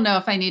 I don't know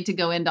if I need to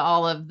go into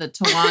all of the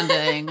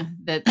Tawandaing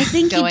that's I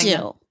think you going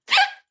do.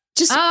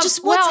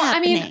 Just what's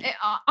happening?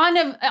 I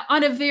mean,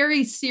 on a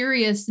very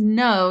serious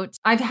note,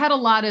 I've had a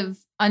lot of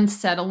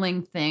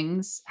unsettling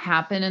things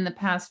happen in the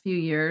past few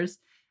years,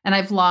 and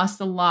I've lost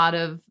a lot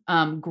of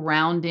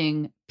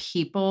grounding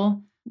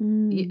people.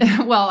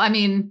 Mm. Well, I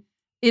mean,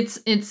 it's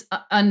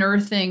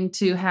unearthing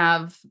to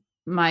have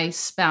my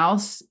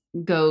spouse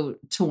go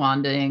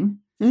Tawandaing.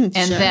 Mm,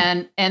 And sure.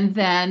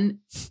 then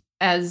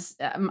as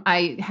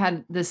I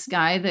had this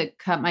guy that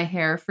cut my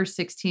hair for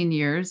 16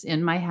 years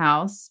in my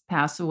house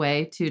pass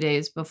away 2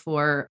 days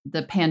before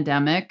the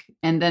pandemic.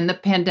 And then the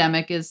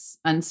pandemic is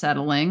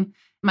unsettling.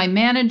 My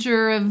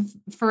manager of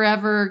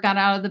forever got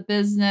out of the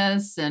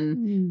business,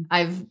 and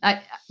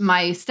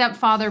my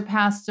stepfather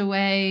passed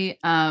away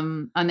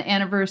on the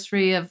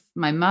anniversary of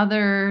my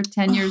mother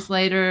 10 years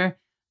later.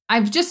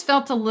 I've just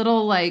felt a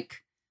little like,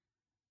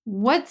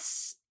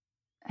 what's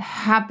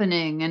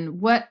happening, and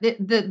what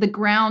the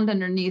ground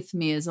underneath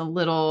me is a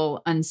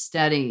little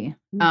unsteady.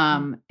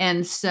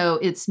 And so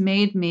it's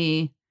made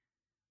me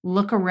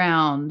look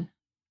around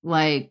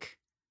like,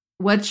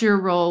 what's your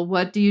role?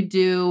 What do you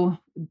do?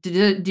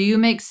 Do you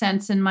make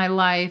sense in my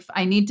life?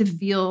 I need to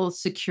feel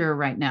secure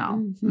right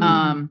now.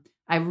 Mhm.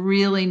 I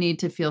really need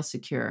to feel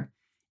secure.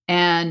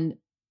 And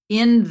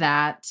in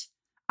that,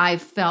 I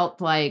felt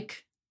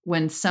like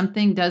when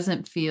something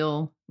doesn't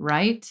feel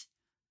right,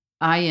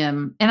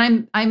 I'm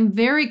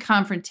very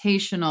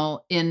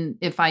confrontational in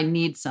if I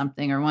need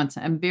something or want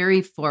something. I'm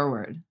very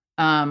forward.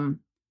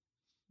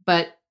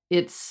 But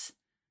it's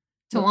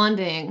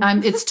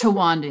Tawandaing. it's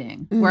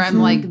Tawandaing, where I'm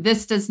Mhm. like,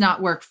 this does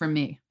not work for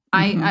me.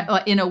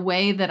 I in a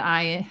way that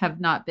I have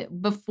not been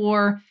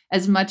before,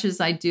 as much as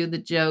I do the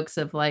jokes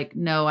of like,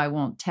 no, I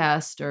won't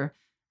test, or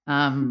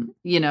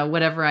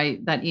whatever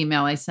that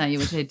email I sent you,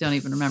 which I don't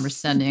even remember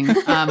sending.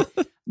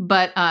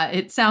 But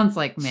it sounds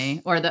like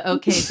me, or the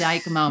okay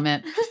dyke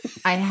moment.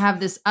 I have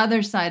this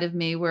other side of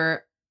me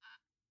where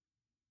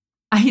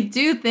I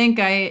do think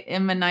I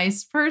am a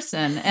nice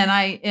person, and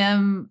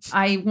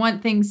I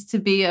want things to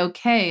be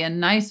okay and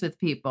nice with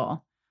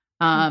people.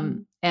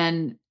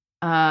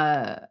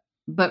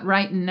 But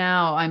right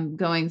now I'm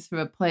going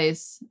through a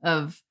place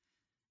of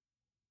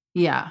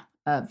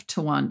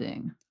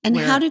Tawandaing. And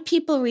where- how do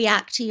people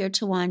react to your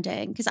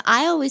Tawandaing? Because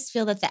I always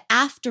feel that the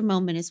after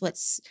moment is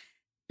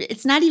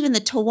it's not even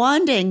the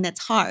Tawandaing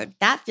that's hard.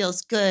 That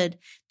feels good.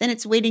 Then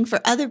it's waiting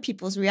for other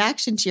people's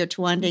reaction to your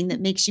Tawandaing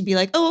that makes you be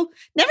like, oh,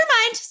 never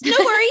mind. No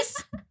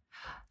worries.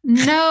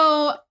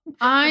 No,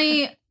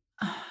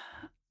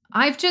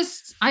 I've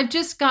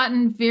just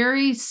gotten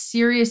very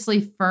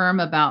seriously firm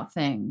about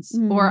things,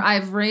 or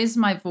I've raised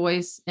my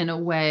voice in a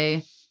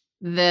way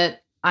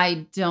that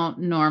I don't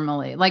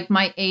normally. Like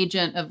my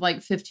agent of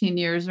like 15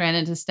 years ran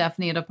into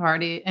Stephanie at a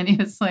party, and he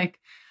was like,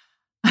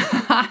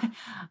 I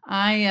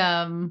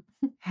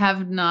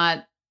have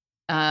not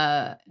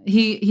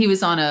he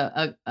was on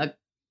a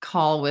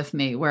call with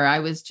me where I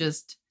was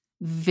just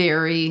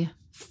very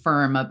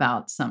firm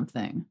about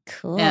something.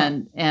 Cool.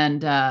 And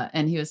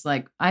he was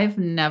like, I've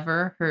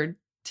never heard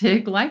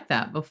Tig like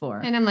that before.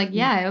 And I'm like,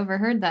 yeah, I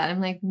overheard that.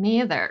 I'm like,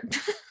 me either.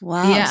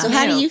 Wow. Yeah. So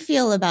how do Ew. you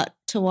feel about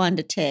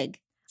Tawanda Tig?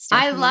 I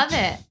Stephanie? love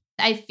it.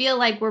 I feel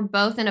like we're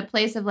both in a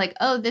place of like,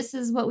 oh, this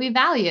is what we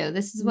value.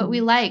 This is what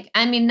we like.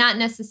 I mean, not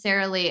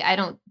necessarily, I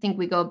don't think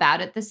we go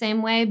about it the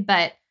same way,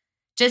 but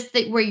just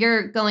that where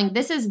you're going,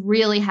 this is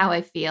really how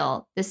I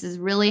feel. This is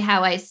really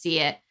how I see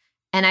it.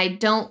 And I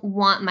don't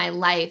want my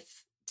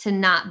life to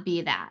not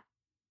be that.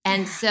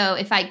 And so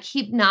if I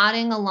keep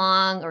nodding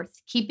along or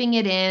keeping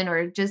it in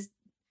or just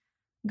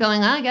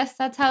going, oh, I guess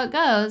that's how it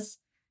goes,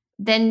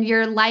 then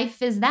your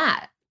life is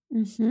that.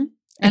 Mm-hmm.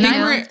 And I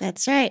know.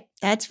 That's right.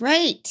 That's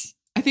right.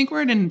 I think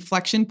we're at an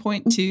inflection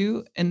point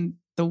too, in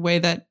the way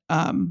that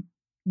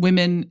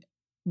women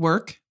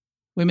work,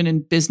 women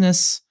in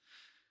business.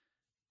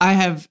 I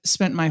have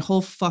spent my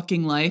whole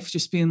fucking life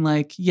just being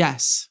like,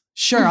 yes,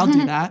 sure, I'll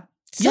do that.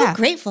 So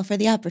grateful for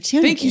the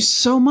opportunity. Thank you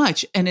so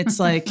much. And it's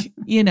like,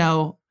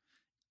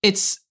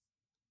 it's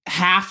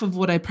half of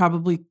what I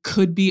probably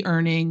could be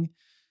earning.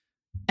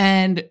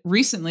 And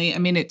recently, I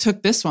mean, it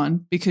took this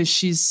one because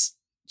she's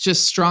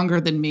just stronger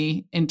than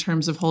me in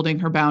terms of holding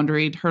her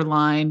boundary, her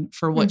line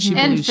for what she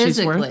and believes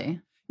she's worth.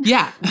 physically.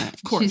 Yeah,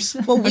 of course.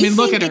 Well, we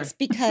look think at her. it's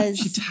because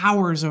She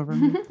towers over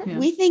me. Yeah.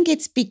 we think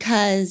it's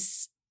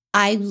because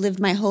I lived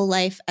my whole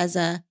life as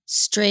a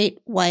straight,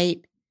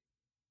 white,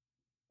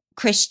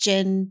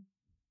 Christian,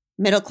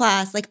 middle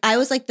class. Like I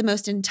was like the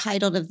most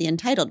entitled of the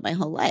entitled my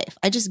whole life.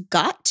 I just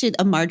got to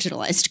a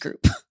marginalized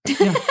group.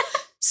 Yeah.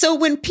 So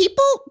when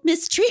people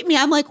mistreat me,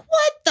 I'm like,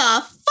 what the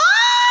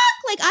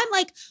fuck? Like, I'm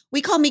like,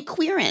 we call me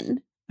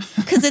queerin'.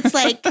 Because it's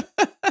like,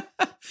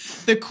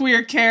 The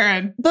queer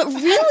Karen. but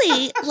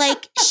really,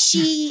 like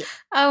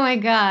Oh my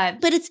God.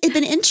 but it's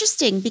been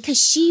interesting because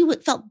she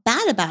felt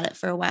bad about it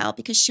for a while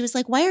because she was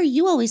like, why are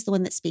you always the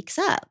one that speaks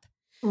up?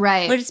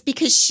 Right. But it's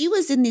because she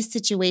was in these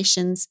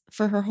situations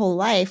for her whole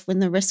life when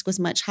the risk was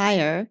much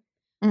higher.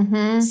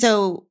 Mm-hmm.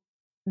 So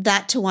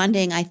that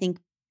Tawanding, I think,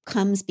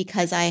 comes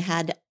because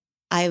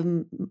I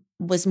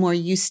was more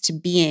used to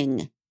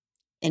being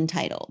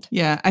entitled.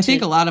 Yeah, I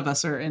think a lot of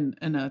us are in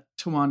a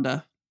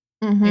Tawanda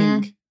Mm-hmm.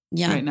 ing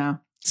Yeah. right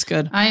now. It's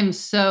good. I am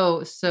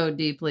so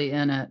deeply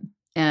in it.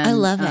 And I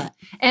love it.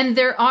 And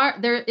there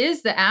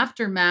is the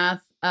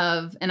aftermath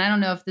of, and I don't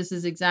know if this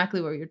is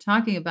exactly what you're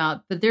talking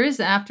about, but there is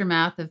the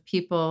aftermath of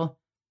people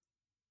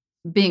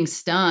being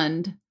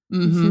stunned.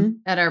 Mm-hmm.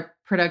 At our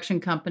production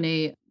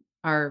company,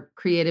 our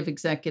creative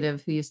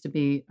executive, who used to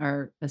be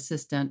our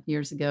assistant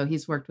years ago,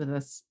 he's worked with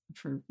us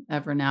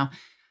forever now.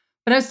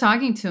 But I was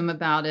talking to him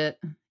about it,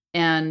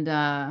 and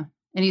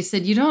he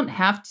said, you don't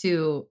have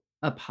to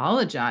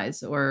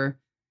apologize, or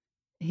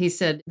he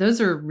said,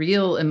 those are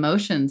real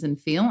emotions and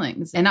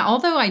feelings. And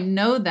although I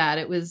know that,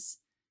 it was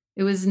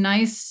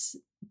nice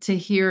to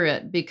hear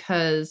it,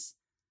 because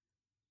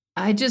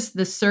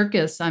the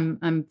circus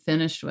I'm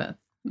finished with.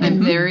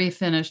 I'm very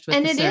finished with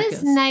the circus. And it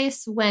is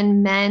nice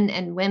when men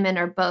and women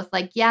are both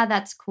like, yeah,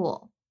 that's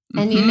cool.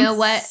 And you know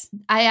what?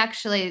 I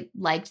actually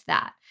liked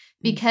that,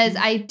 because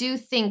I do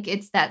think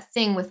it's that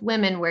thing with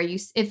women where you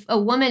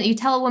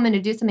tell a woman to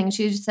do something and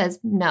she just says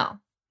no.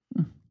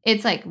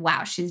 It's like,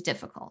 wow, she's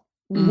difficult.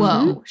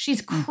 Whoa,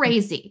 she's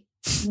crazy.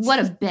 What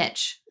a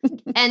bitch.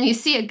 And you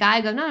see a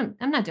guy go, no,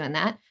 I'm not doing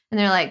that. And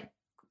they're like,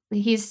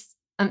 he's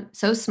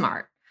so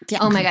smart. Yeah.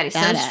 Oh my God, he's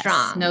so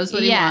strong. Knows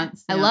what he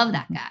wants. I love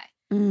that guy.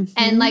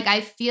 And like, I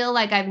feel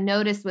like I've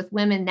noticed with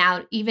women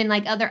now, even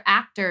like other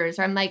actors,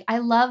 or I'm like, I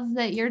love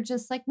that you're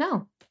just like,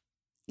 no.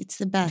 It's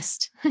the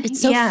best.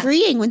 It's so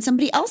freeing when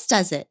somebody else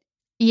does it.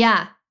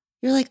 Yeah.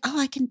 You're like, oh,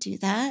 I can do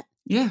that.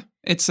 Yeah.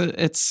 It's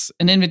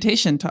an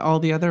invitation to all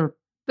the other.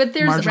 But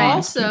there's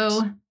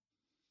also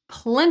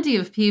plenty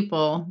of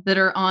people that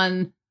are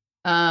on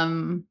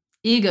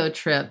ego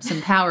trips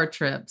and power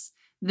trips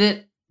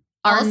that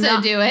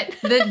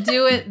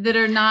that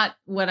are not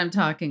what I'm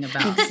talking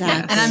about.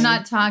 Exactly. And I'm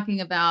not talking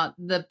about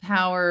the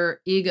power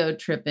ego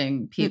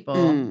tripping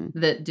people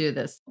that do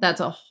this.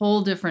 That's a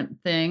whole different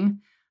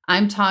thing.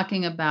 I'm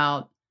talking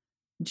about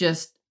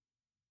just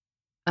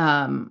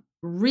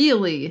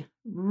really,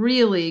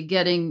 really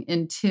getting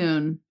in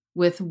tune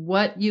with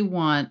what you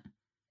want.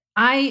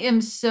 I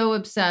am so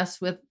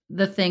obsessed with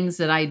the things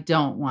that I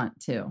don't want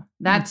to.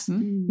 That's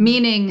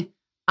meaning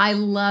I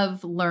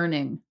love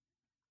learning.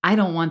 I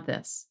don't want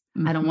this.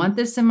 I don't want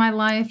this in my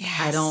life. Yes.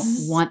 I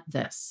don't want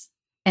this.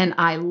 And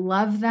I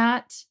love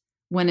that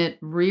when it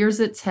rears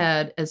its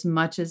head, as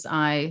much as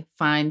I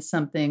find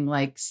something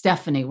like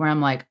Stephanie, where I'm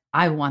like,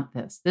 I want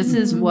this. This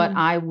is what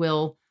I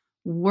will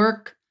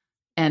work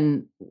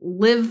and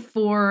live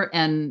for.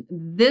 And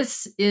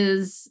this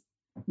is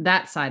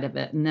that side of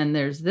it. And then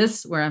there's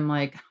this where I'm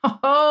like,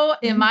 oh,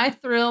 am I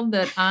thrilled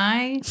that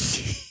I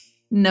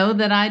know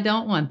that I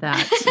don't want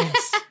that?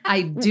 Yes.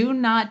 I do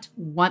not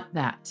want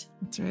that.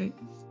 That's right.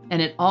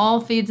 And it all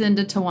feeds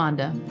into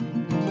Tawanda.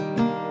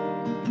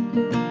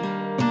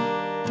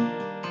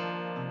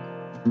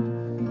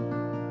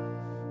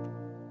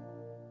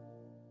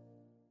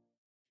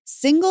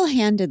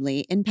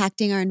 Single-handedly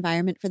impacting our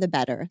environment for the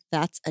better,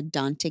 that's a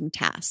daunting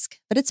task.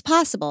 But it's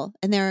possible,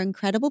 and there are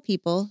incredible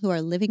people who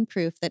are living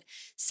proof that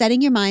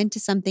setting your mind to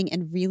something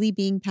and really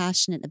being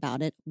passionate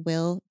about it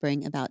will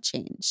bring about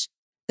change.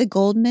 The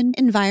Goldman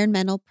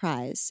Environmental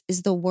Prize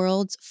is the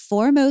world's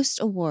foremost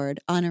award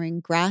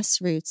honoring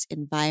grassroots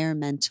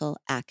environmental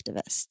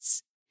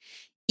activists.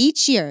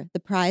 Each year, the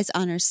prize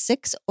honors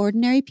 6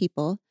 ordinary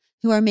people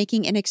who are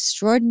making an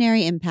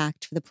extraordinary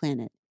impact for the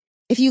planet.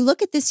 If you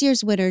look at this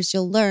year's winners,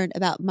 you'll learn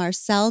about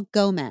Marcel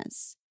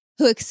Gomez,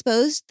 who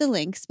exposed the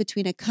links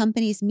between a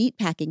company's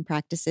meatpacking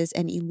practices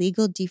and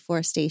illegal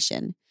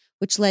deforestation,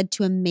 which led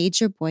to a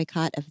major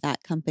boycott of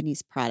that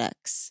company's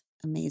products.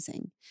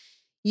 Amazing.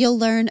 You'll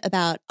learn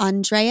about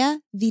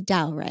Andrea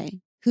Vidaurre,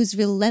 whose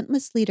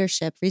relentless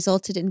leadership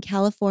resulted in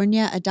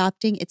California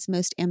adopting its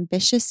most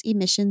ambitious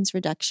emissions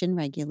reduction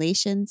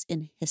regulations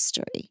in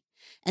history.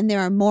 And there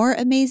are more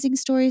amazing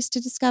stories to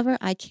discover.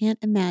 I can't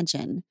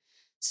imagine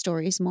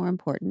stories more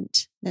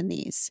important than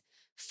these.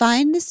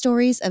 Find the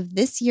stories of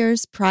this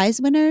year's prize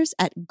winners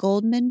at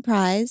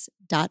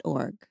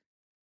goldmanprize.org.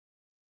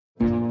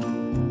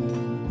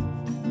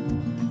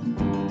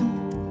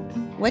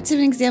 What's an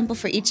example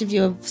for each of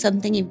you of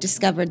something you've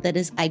discovered that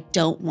is, I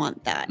don't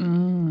want that?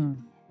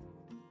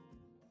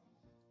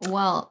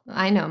 Well,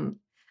 I know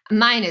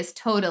mine is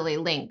totally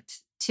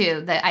linked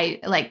to that. I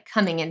like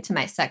coming into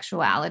my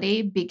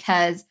sexuality,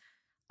 because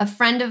a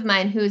friend of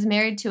mine who is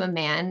married to a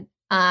man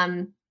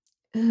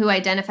who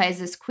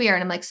identifies as queer.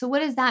 And I'm like, so what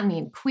does that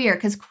mean? Queer?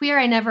 Because queer,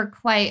 I'm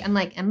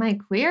like, am I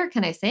queer?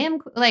 Can I say I'm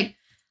like,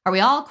 are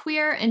we all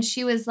queer? And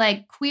she was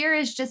like, queer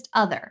is just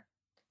other.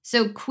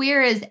 So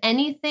queer is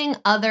anything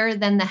other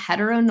than the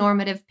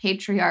heteronormative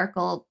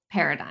patriarchal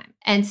paradigm.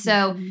 And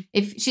so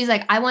if she's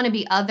like, I want to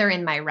be other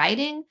in my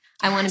writing,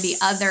 I want to be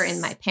other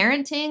in my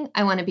parenting,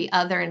 I want to be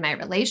other in my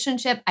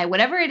relationship,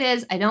 whatever it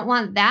is, I don't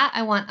want that,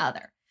 I want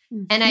other.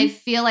 And I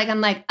feel like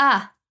I'm like,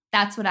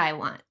 That's what I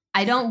want.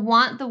 I don't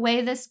want the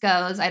way this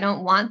goes. I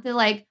don't want the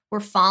like, we're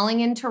falling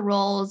into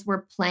roles.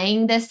 We're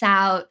playing this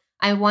out.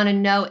 I want to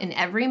know in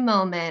every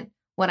moment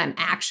what I'm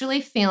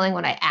actually feeling,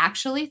 what I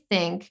actually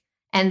think.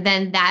 And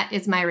then that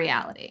is my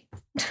reality.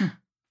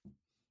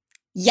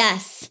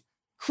 Yes.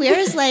 Queer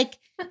is like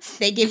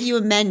they give you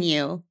a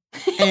menu,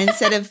 and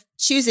instead of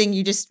choosing,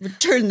 you just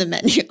return the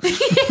menu.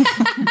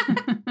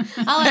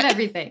 I'll have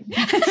everything.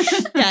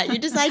 Yeah, you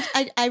decide.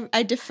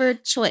 I defer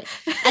choice.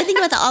 I think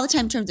about that all the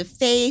time in terms of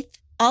faith,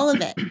 all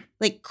of it.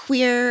 Like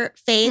queer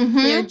faith,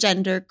 queer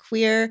gender,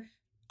 queer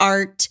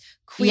art,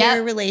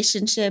 queer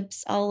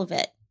relationships, all of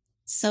it.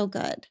 So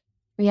good.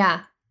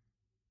 Yeah.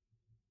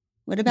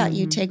 What about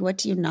you, Tig? What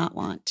do you not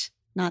want?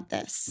 Not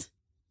this.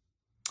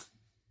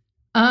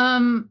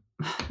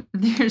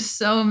 There's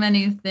so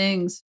many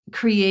things,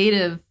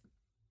 creative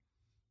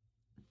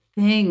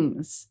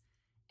things,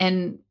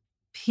 and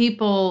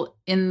people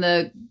in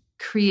the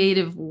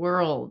creative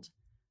world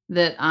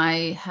that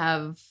I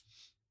have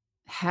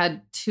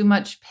had too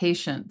much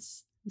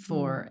patience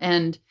for.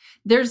 And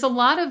there's a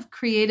lot of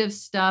creative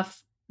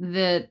stuff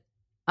that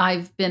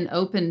I've been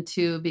open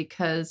to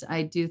because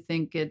I do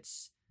think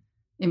it's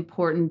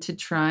important to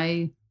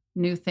try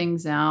new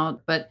things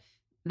out. But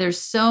there's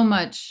so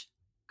much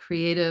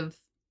creative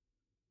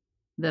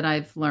that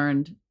I've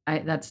learned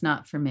that's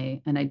not for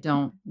me. And I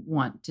don't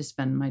want to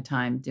spend my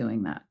time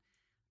doing that.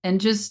 And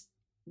just,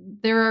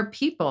 there are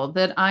people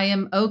that I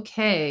am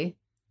okay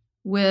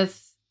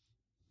with.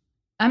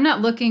 I'm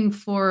not looking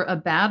for a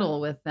battle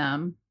with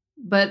them,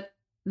 but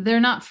they're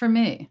not for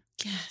me.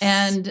 Yes.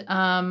 And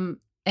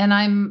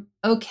I'm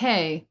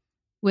okay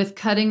with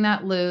cutting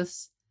that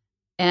loose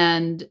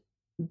and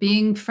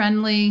being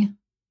friendly,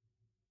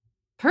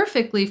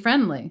 perfectly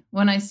friendly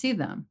when I see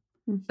them,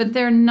 but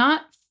they're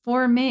not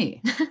for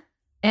me.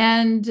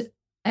 and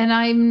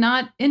I'm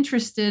not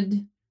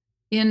interested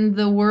in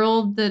the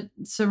world that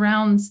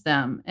surrounds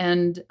them.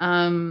 And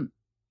I'm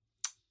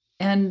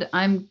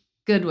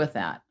good with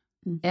that.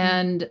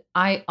 And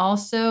I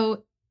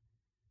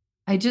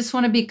just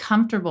want to be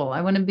comfortable.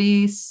 I want to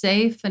be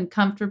safe and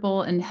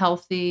comfortable and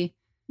healthy.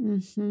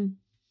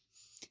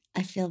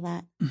 I feel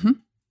that.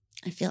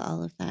 I feel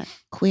all of that.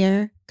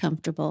 Queer,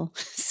 comfortable,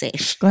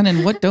 safe.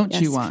 Glennon, what don't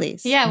Yes, you want?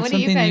 please. Yeah, What's what do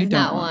you something guys don't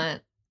not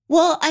want?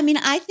 Well, I mean,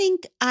 I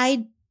think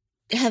I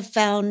have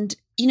found,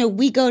 we'll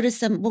go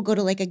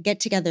to like a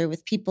get together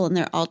with people and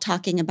they're all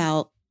talking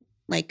about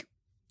like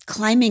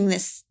climbing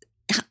this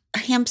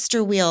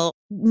hamster wheel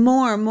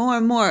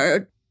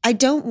more. I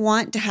don't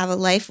want to have a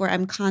life where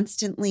I'm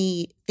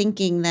constantly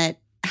thinking that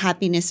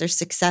happiness or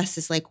success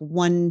is like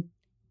one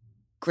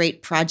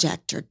great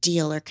project or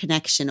deal or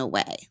connection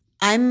away.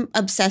 I'm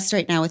obsessed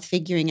right now with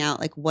figuring out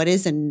like what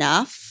is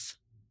enough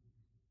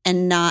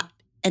and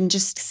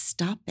just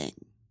stopping.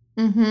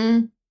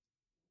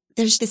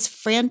 There's this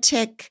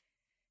frantic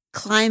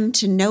climb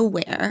to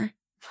nowhere.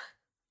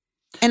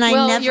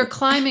 And you're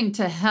climbing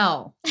to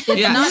hell.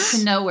 It's not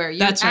to nowhere.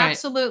 You're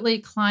absolutely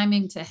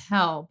climbing to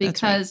hell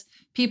because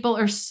people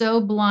are so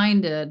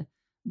blinded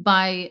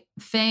by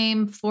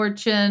fame,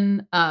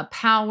 fortune,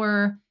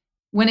 power.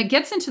 When it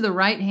gets into the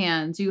right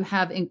hands, you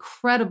have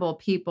incredible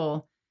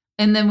people.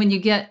 And then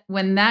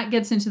when that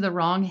gets into the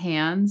wrong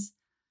hands,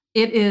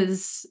 it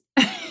is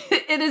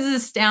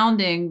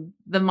astounding,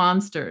 the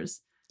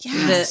monsters.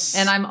 Yes.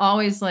 And I'm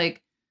always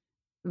like,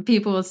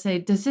 people will say,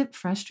 does it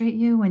frustrate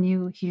you when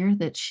you hear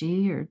that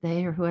she or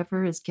they or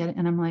whoever is getting?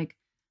 And I'm like,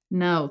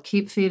 no,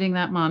 keep feeding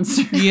that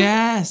monster.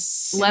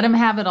 Yes. Let him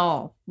have it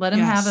all. Let him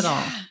have it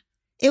all.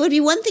 It would be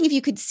one thing if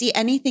you could see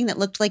anything that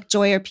looked like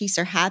joy or peace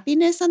or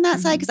happiness on that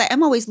side, because I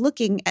am always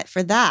looking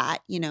for that,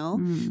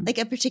 like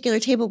a particular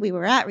table we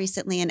were at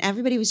recently and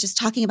everybody was just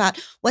talking about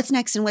what's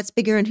next and what's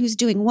bigger and who's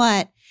doing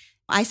what.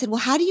 I said, well,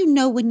 how do you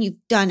know when you've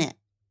done it?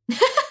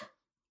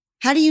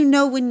 How do you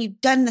know when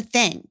you've done the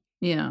thing?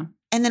 Yeah.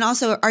 And then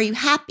also, are you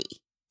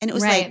happy? And it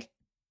was like,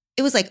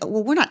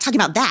 well, we're not talking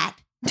about that.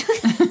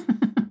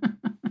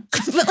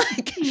 But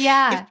like,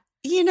 yeah.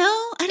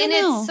 I don't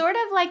know. It's sort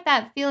of like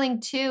that feeling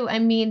too. I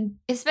mean,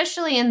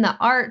 especially in the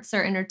arts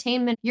or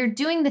entertainment, you're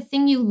doing the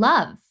thing you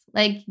love.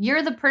 Like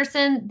you're the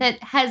person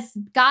that has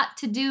got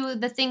to do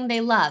the thing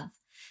they love.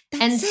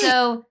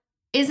 So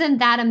isn't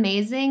that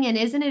amazing? And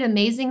isn't it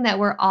amazing that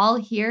we're all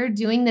here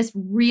doing this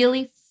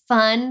really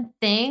fun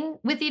thing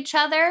with each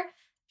other?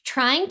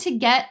 Trying to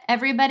get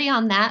everybody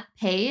on that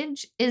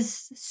page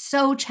is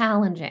so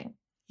challenging.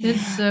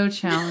 It's so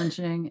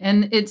challenging.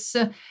 And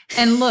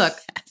and look,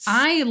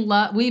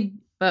 we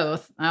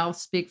both, I'll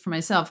speak for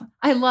myself.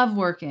 I love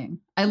working.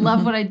 I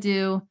love what I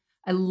do.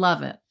 I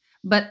love it.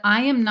 But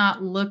I am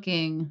not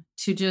looking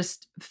to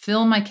just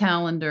fill my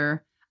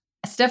calendar.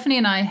 Stephanie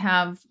and I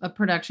have a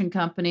production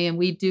company and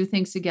we do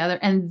things together.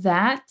 And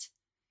that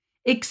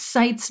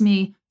excites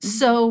me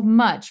so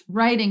much.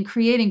 Writing,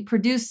 creating,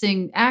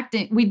 producing,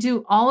 acting. We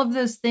do all of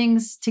those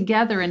things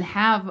together and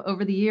have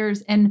over the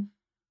years. And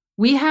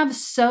we have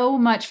so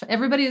much.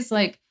 Everybody is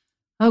like,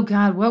 oh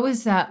God, what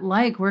was that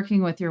like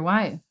working with your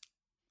wife?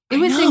 It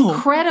was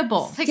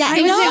incredible. It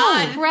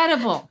was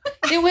incredible.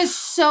 It was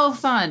so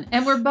fun.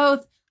 And we're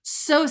both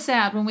so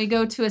sad when we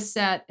go to a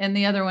set and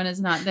the other one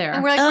is not there.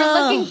 And we're like,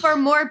 we're looking for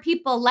more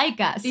people like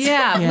us.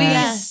 Yeah,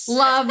 Yes. we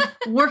love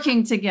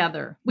working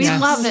together. We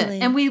Yes. love it.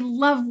 Totally. And we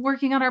love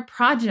working on our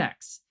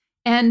projects.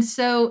 And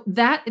so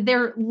that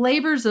they're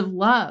labors of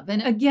love.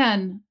 And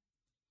again,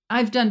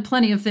 I've done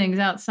plenty of things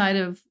outside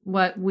of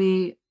what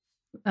we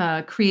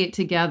create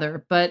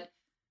together. But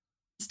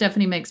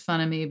Stephanie makes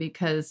fun of me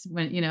because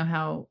when, you know,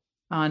 how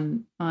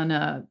on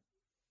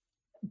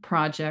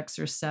projects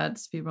or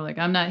sets, people are like,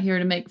 I'm not here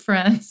to make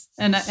friends.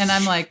 And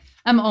I'm like,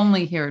 I'm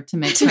only here to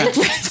make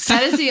friends.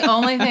 That is the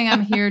only thing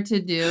I'm here to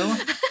do.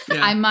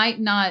 Yeah.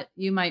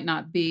 You might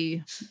not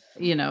be,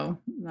 you know,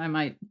 I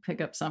might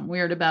pick up something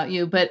weird about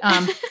you, but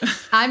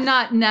I'm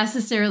not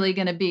necessarily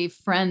going to be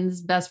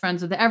best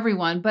friends with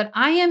everyone, but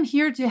I am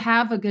here to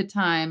have a good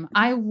time.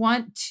 I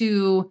want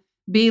to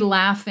be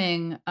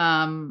laughing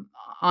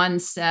on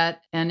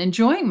set and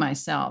enjoying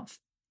myself.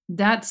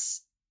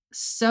 That's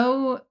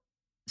so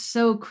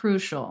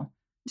crucial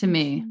to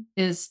me,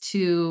 is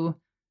to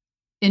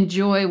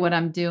enjoy what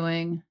I'm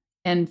doing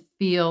and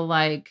feel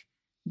like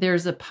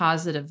there's a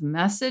positive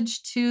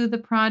message to the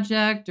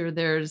project, or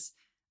there's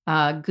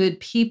good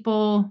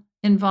people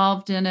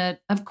involved in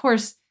it. Of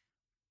course,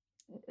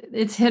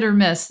 it's hit or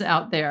miss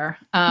out there,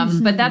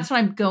 but that's what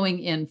I'm going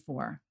in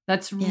for.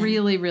 That's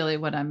really, really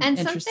what I'm And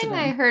interested something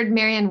in. I heard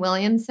Marianne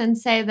Williamson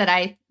say that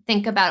I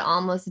think about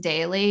almost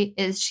daily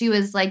is she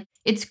was like,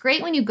 it's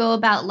great when you go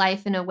about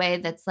life in a way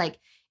that's like,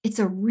 it's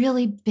a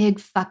really big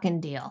fucking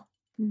deal.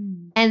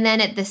 And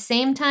then at the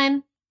same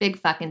time, big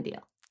fucking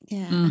deal.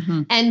 Yeah.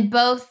 Mhm. And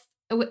both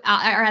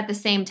are at the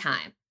same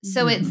time.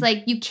 So it's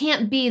like, you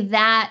can't be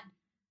that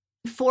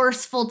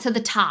forceful to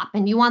the top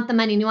and you want the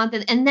money and you want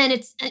and then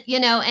it's, you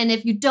know, and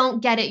if you don't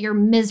get it, you're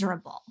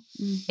miserable.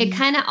 It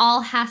kind of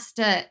all has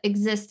to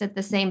exist at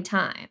the same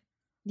time.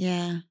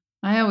 Yeah.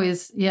 I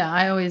always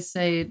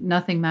say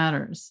nothing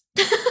matters.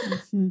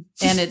 Mhm.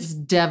 And it's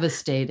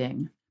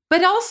devastating.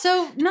 But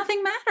also,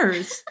 nothing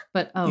matters.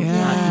 But oh Yes.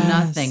 God,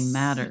 nothing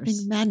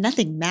matters.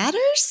 Nothing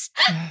matters?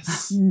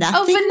 Yes.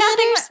 Nothing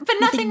matters? But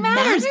nothing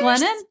matters,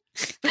 Glennon.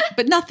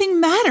 But nothing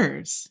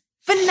matters.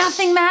 But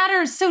nothing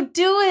matters. So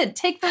do it.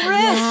 Take the risk.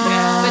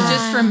 Yeah. But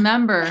just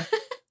remember,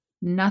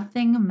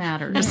 nothing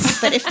matters.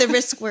 But if the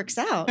risk works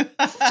out,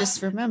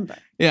 just remember,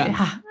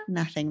 Yeah.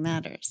 nothing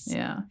matters.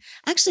 Yeah.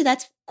 Actually,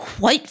 that's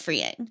quite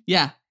freeing.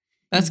 Yeah.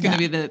 That's going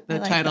to Yeah. be the I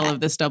like title that. of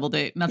this double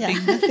date. Nothing,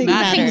 nothing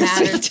Nothing matters.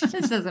 matters.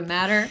 This doesn't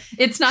matter.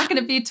 It's not going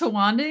to be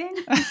Tawanding.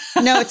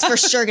 No, it's for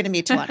sure going to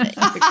be Tawanding.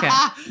 Okay.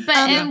 But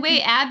and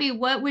wait, Abby,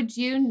 what would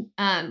you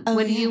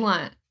what do you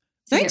want? to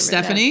Thanks,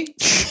 get rid of?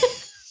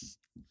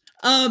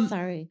 Stephanie.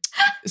 Sorry.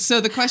 So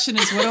the question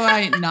is, what do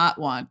I not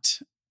want?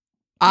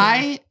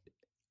 I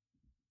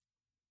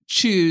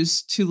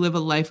choose to live a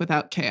life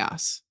without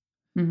chaos.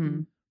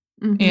 Mhm.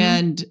 Mhm.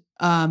 And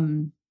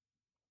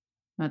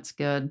That's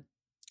good.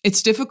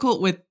 it's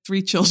difficult with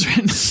 3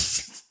 children,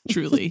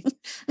 truly,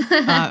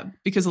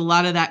 because a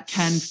lot of that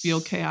can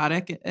feel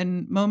chaotic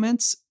in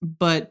moments,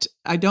 but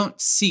I don't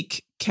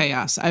seek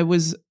chaos. I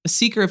was a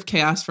seeker of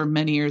chaos for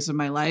many years of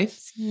my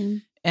life,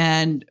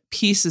 and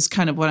peace is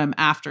kind of what I'm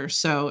after.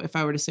 So if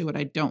I were to say what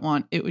I don't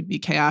want, it would be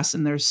chaos.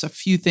 And there's a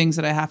few things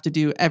that I have to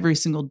do every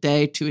single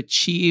day to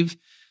achieve,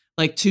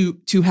 like to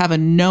have a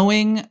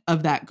knowing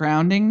of that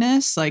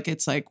groundingness. Like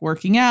it's like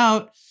working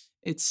out,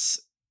 it's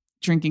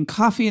drinking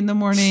coffee in the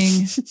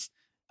morning.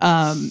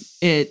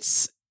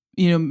 It's,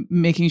 you know,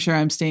 making sure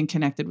I'm staying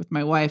connected with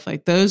my wife.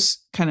 Like those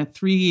kind of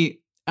 3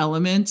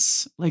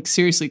 elements, like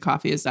seriously,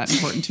 coffee is that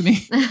important to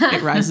me.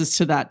 It rises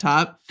to that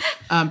top.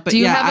 But Do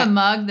you yeah, have a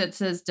mug that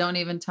says, don't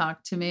even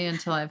talk to me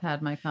until I've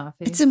had my coffee?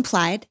 It's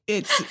implied.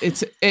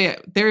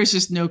 there is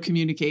just no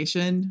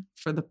communication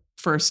for the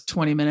first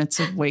 20 minutes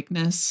of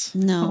wakeness.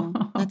 No,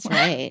 that's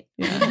right.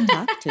 Yeah. We don't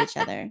talk to each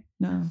other.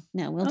 No.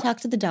 No, we'll talk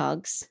to the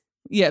dogs.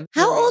 Yeah.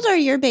 How old are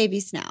your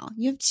babies now?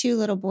 You have 2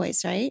 little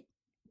boys, right?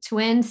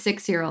 Twin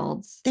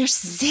 6-year-olds. They're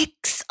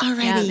 6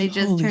 already. Yeah, they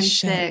just Holy turned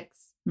shit. 6.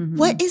 Mhm.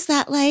 What is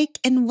that like?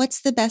 And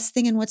what's the best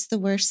thing and what's the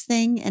worst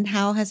thing? And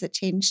how has it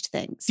changed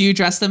things? Do you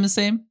dress them the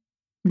same?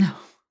 No.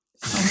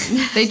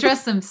 They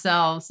dress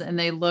themselves and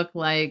they look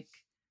like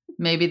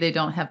maybe they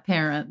don't have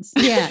parents.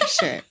 Yeah,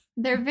 sure.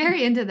 They're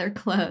very into their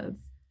clothes.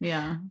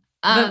 Yeah.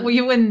 But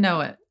you wouldn't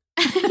know it.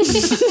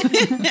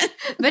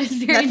 But it's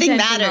very Nothing intentional.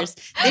 matters.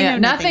 They Yeah, know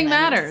nothing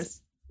matters.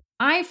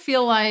 I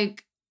feel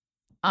like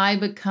I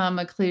become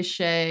a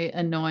cliche,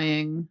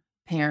 annoying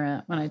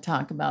parent when I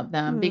talk about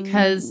them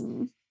because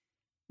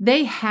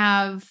they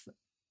have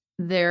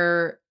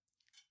their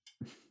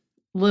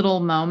little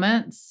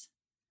moments,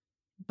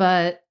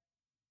 but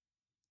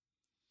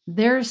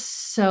they're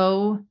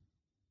so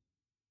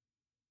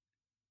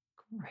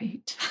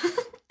great.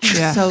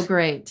 Yeah. So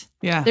great.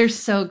 Yeah. They're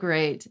so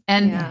great.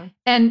 And Yeah.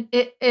 and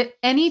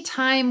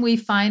anytime we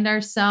find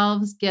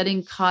ourselves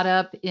getting caught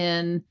up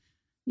in,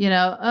 you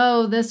know,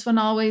 oh, this one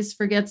always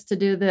forgets to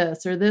do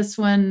this, or this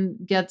one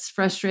gets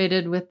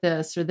frustrated with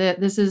this, or that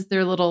this is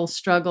their little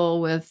struggle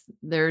with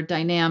their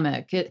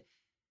dynamic.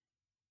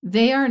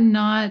 They are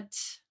not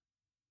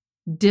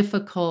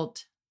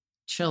difficult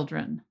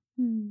children.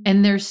 Hmm.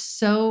 And they're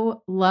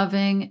so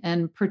loving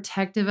and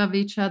protective of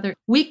each other.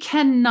 We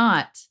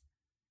cannot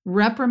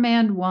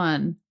reprimand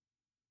one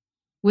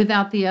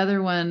without the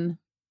other one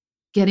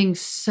getting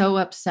so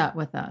upset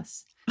with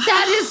us.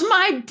 That is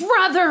my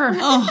brother.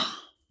 Oh,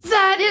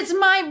 That is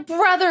my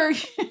brother.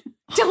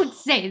 Don't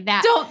say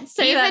that. Don't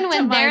say that Even to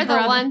when my they're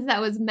brother. the ones that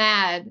was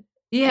mad.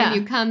 Yeah.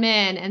 And you come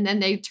in and then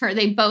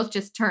they both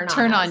just turn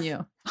Turn on on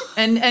you.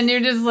 And you're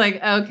just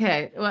like,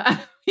 okay, well,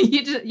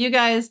 you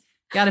guys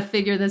got to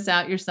figure this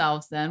out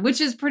yourselves then, which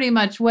is pretty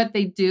much what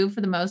they do for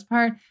the most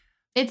part.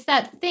 It's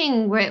that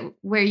thing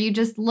where you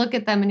just look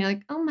at them and you're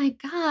like, oh my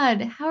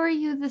God, how are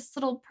you this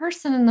little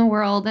person in the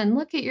world? And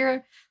look at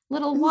your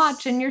little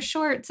watch and your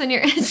shorts and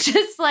it's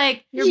just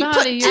like Your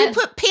body. Do you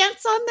put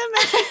pants on them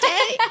every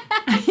day?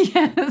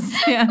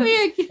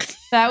 Yes.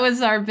 That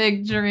was our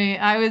big dream.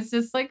 I was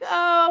just like,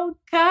 oh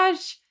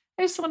gosh,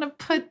 I just want to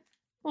put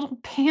little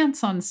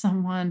pants on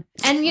someone.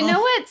 And you know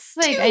what's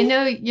like, I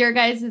know your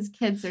guys'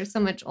 kids are so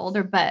much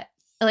older, but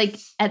like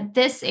at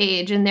this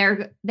age and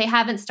they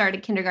haven't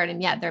started kindergarten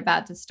yet, they're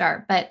about to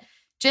start, but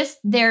just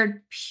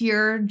their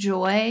pure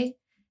joy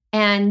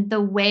and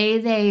the way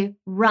they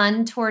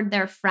run toward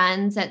their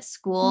friends at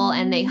school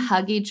and they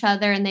hug each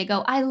other and they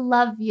go, I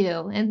love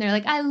you. And they're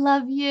like, I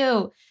love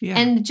you. yeah.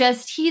 And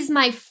just, he's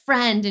my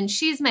friend and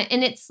she's my,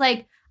 and it's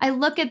like, I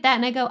look at that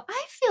and I go,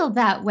 I feel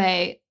that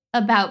way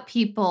about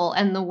people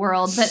and the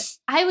world, but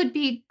I would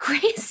be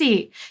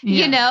crazy,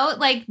 Yeah. you know,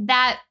 like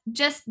that,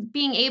 just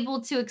being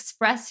able to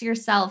express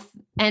yourself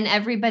and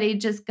everybody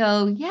just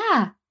go,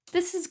 yeah,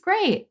 this is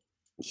great.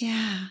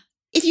 Yeah.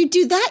 If you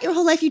do that your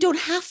whole life, you don't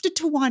have to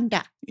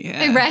Tawanda.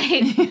 yeah.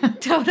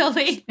 Right.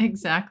 Totally.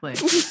 Exactly.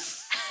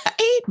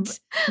 Right?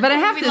 But I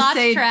have We to lost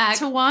say, track.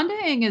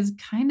 Tawandaing is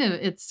kind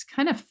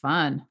of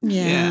fun.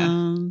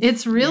 Yeah.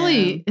 It's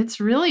really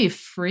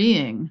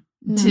freeing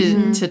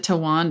Mhm. to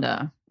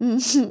Tawanda.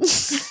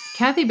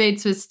 Kathy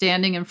Bates was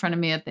standing in front of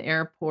me at the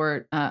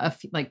airport,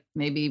 like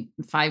maybe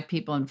 5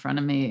 people in front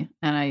of me,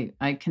 and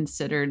I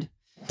considered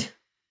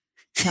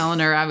telling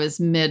her I was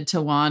mid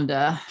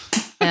Tawanda,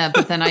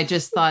 but then I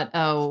just thought,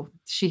 oh,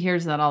 she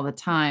hears that all the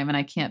time, and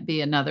I can't be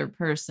another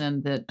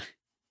person that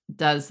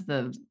does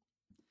the.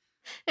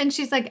 And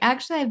she's like,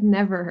 actually, I've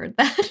never heard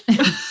that.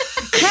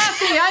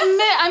 Kathy,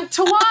 I'm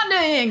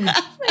Tawandaing.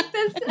 Like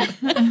this.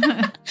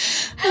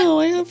 Oh,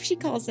 I hope she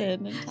calls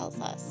in and tells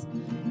us.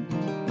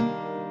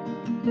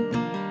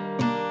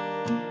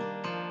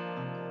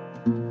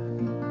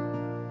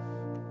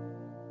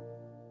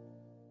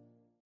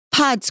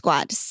 Pod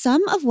Squad.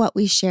 Some of what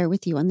we share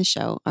with you on the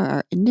show are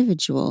our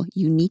individual,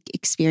 unique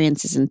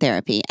experiences in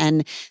therapy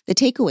and the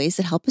takeaways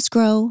that help us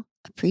grow,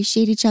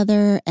 appreciate each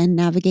other, and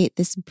navigate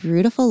this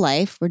beautiful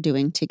life we're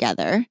doing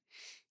together.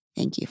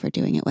 Thank you for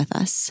doing it with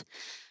us.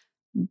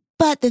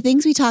 But the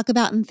things we talk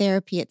about in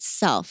therapy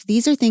itself,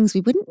 these are things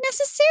we wouldn't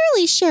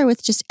necessarily share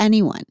with just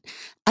anyone.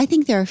 I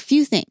think there are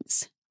few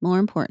things more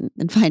important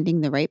than finding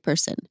the right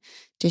person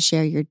to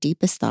share your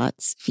deepest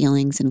thoughts,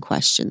 feelings, and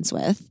questions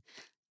with,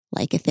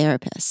 like a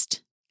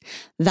therapist.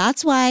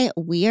 That's why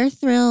we are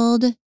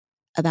thrilled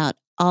about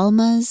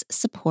Alma's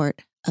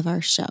support of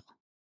our show.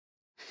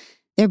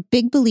 They're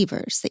big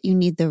believers that you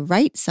need the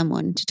right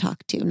someone to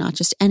talk to, not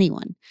just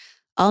anyone.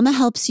 Alma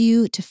helps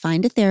you to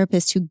find a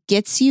therapist who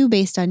gets you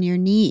based on your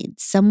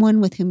needs,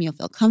 someone with whom you'll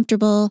feel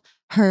comfortable,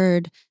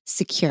 heard,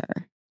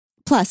 secure.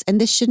 Plus,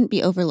 and this shouldn't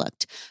be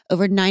overlooked,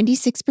 over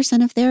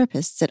 96% of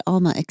therapists at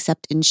Alma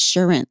accept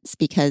insurance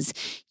because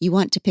you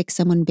want to pick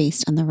someone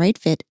based on the right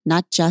fit,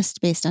 not just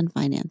based on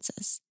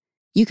finances.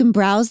 You can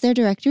browse their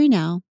directory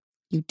now.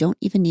 You don't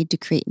even need to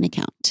create an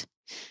account.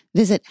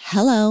 Visit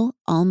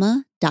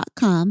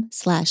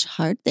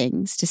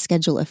helloalma.com/hardthings to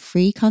schedule a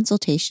free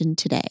consultation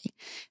today.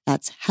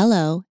 That's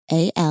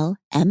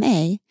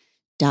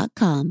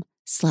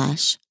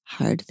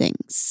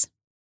helloalma.com/hardthings.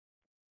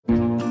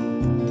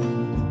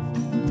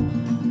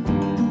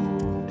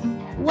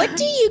 What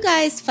do you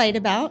guys fight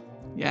about?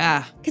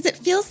 Yeah. Because it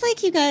feels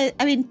like you guys,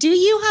 I mean, do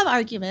you have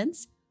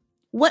arguments?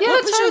 What Yeah,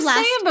 was that's what I your was last?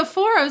 saying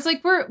before. I was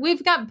like,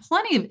 we've got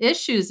plenty of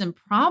issues and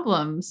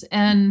problems,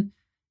 and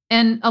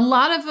a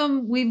lot of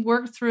them we've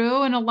worked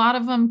through, and a lot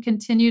of them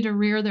continue to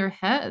rear their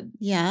head.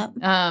 Yeah.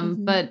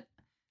 But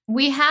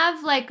We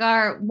have like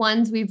our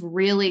ones we've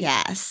really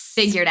Yes.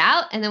 figured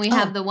out, and then we Oh.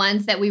 have the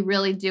ones that we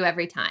really do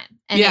every time.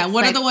 And yeah. it's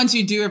What like, are the ones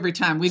you do every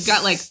time? We've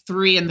got like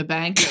 3 in the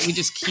bank that we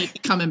just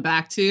keep coming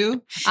back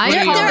to. I What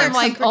are call yours? them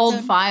like Comfort old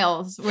zone.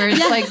 files, where it's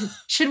like,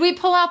 should we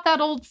pull out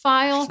that old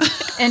file?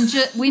 And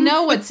we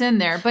know what's in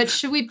there, but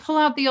should we pull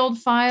out the old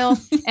file?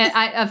 And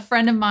a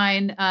friend of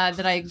mine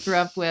that I grew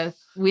up with,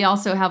 we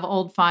also have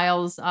old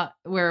files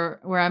where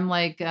I'm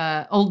like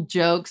old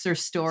jokes or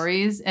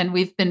stories, and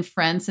we've been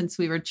friends since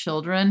we were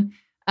children.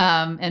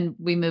 And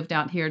we moved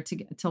out here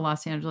to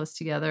Los Angeles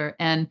together,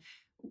 and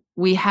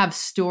we have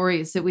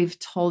stories that we've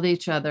told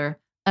each other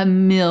a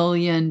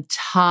million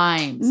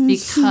times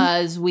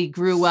because we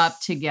grew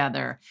up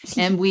together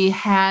and we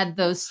had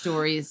those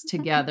stories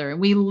together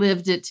and we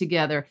lived it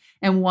together.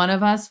 And one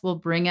of us will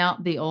bring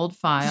out the old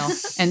file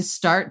and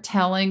start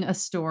telling a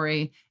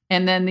story.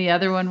 And then the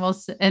other one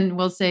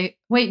will say,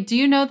 wait, do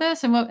you know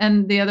this?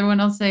 And the other one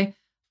will say,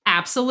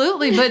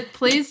 absolutely, but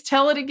please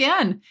tell it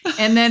again.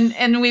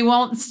 And we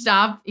won't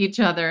stop each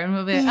other. And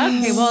we'll be like,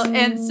 okay, well,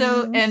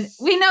 and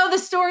we know the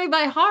story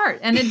by heart.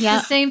 And it's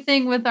the same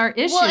thing with our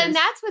issues. Well, and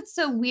that's what's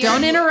so weird.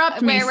 Don't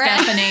interrupt me,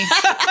 Stephanie.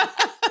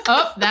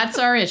 Oh, that's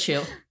our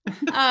issue.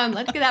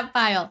 Let's get that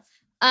file.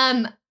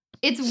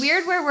 It's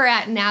weird where we're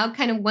at now,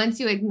 kind of once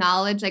you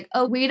acknowledge, like,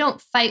 oh, we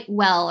don't fight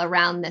well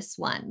around this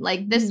one.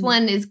 Like, this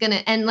one is going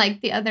to, and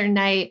like the other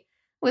night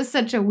was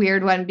such a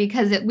weird one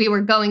because we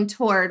were going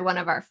toward one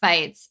of our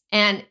fights.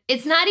 And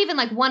it's not even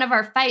like one of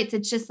our fights.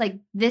 It's just like,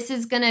 this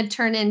is going to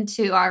turn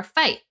into our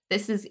fight.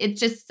 It's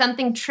just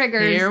something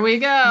triggers. Here we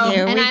go.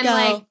 Here and we I'm go.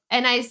 like,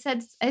 and I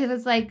said, it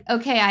was like,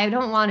 okay, I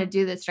don't want to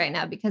do this right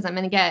now because I'm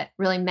going to get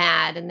really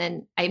mad and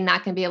then I'm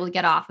not going to be able to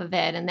get off of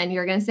it. And then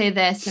you're going to say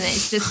this and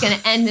it's just going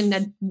to end in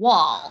a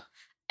wall.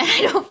 And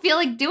I don't feel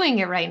like doing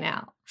it right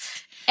now.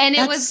 And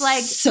it was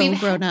like, so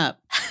grown up.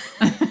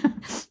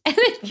 And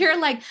then you're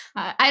like,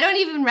 I don't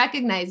even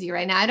recognize you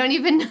right now. I don't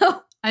even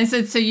know. I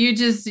said, so you're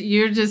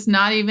just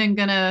not even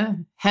going to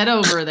head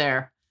over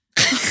there.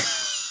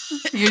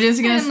 You're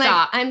just going to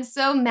stop. Like, I'm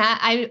so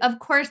mad. Of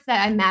course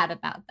that I'm mad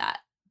about that.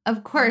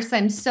 Of course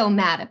I'm so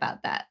mad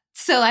about that.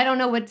 So I don't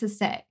know what to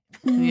say.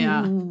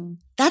 Yeah.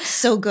 That's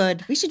so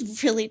good. We should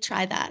really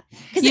try that.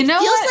 Because it know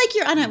feels what? like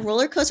you're on a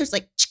roller coaster. It's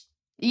like,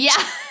 Yeah.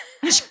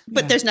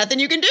 but there's nothing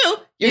you can do.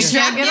 You're You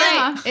strapped can't in.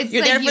 get off. It's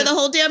You're like there for the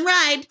whole damn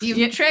ride.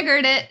 You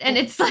triggered it, and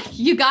it's like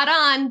you got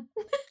on.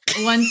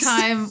 One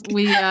time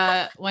we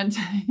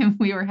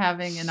were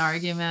having an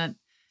argument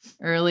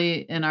early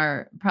in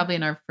our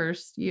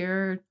first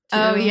year.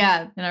 Oh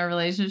yeah, in our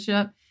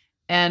relationship,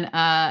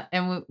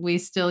 and we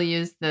still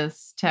use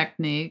this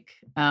technique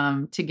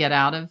to get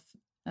out of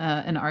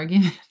an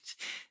argument.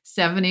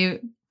 Stephanie,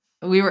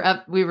 we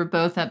were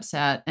both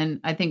upset, and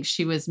I think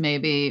she was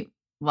maybe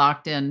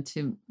locked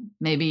into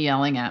maybe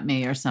yelling at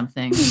me or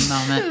something in the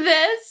moment.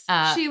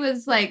 She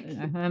was like,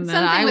 and something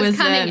I was was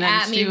coming in,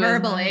 at and me she was-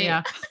 verbally.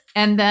 yeah.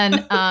 And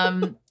then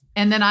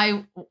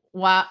I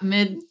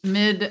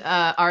mid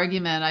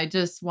argument, I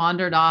just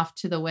wandered off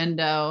to the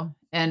window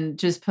and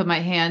just put my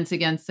hands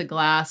against the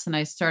glass, and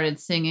I started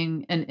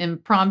singing an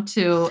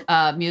impromptu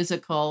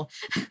musical,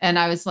 and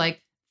I was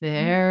like,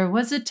 there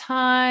was a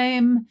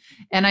time,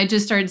 and I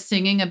just started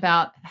singing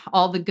about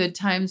all the good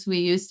times we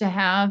used to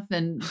have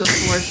and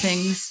before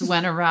things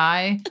went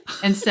awry.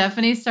 And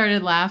Stephanie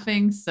started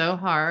laughing so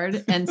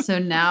hard. And so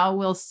now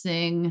we'll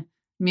sing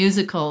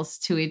musicals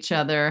to each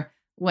other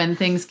when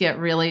things get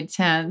really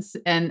tense,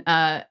 and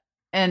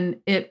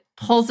it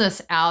pulls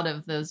us out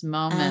of those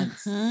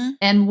moments. Uh-huh.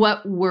 And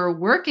what we're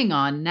working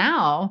on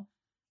now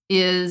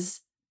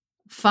is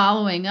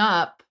following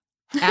up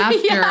after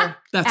Yeah.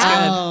 That's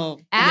Oh.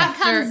 Ab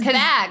comes 'cause-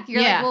 back.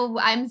 You're yeah. like, well,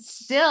 I'm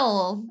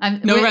still.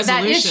 No that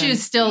resolution.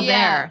 issue's still Yeah.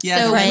 there. Yeah,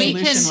 So the Right. we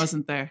resolution can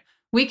wasn't there.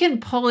 we can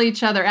pull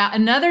each other out.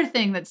 Another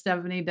thing that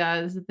Stephanie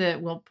does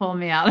that will pull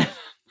me out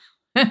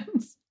of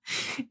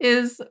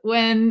is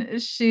when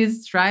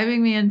she's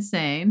driving me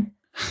insane,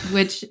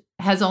 which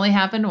has only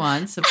happened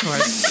once, of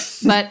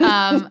course. But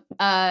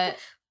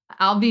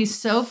I'll be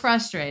so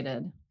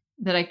frustrated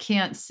that I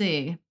can't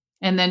see,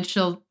 and then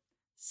she'll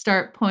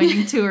start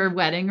pointing to her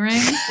wedding ring,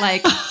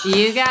 like,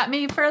 you got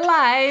me for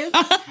life.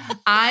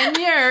 I'm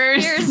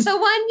yours. Here's the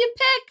one you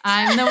picked.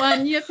 I'm the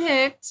one you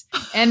picked.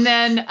 And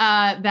then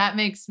that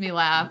makes me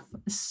laugh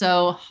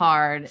so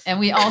hard. And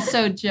we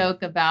also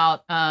joke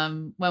about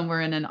when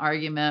we're in an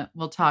argument,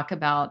 we'll talk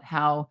about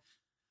how,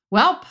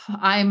 well,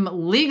 I'm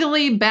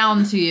legally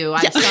bound to you.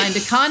 I've signed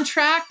a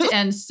contract.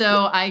 And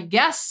so I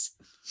guess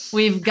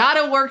we've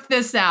got to work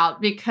this out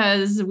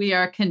because we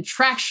are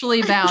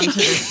contractually bound to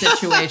this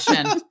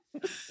situation.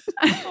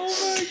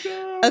 Oh my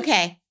God.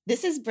 Okay.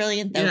 This is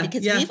brilliant though, Yeah,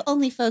 because yeah. we've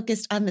only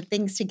focused on the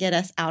things to get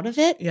us out of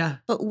it, Yeah.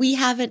 but we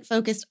haven't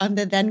focused on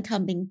the then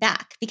coming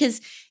back.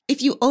 Because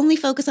if you only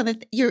focus on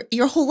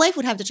your whole life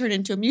would have to turn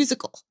into a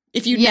musical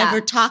if you Yeah.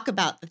 never talk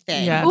about the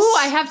thing. Yes. Ooh,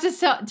 I have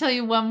to tell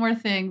you one more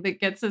thing that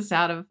gets us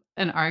out of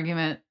an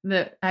argument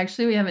that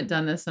actually we haven't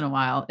done this in a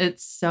while.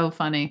 It's so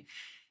funny.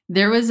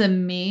 There was a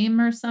meme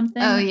or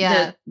something Oh,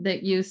 yeah.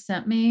 that you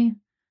sent me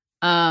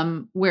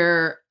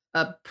where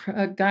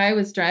a guy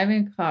was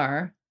driving a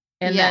car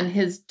and Yeah. then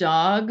his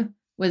dog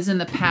was in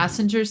the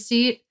passenger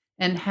seat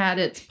and had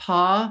its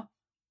paw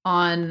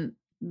on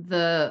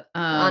the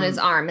on his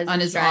arm. As on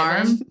he's his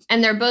driving. arm.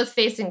 And they're both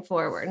facing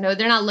forward. No,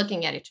 they're not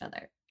looking at each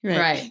other.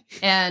 Right.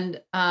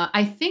 And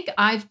I think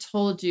I've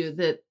told you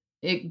that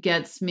it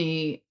gets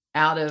me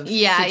out of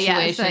Yeah, so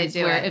I situations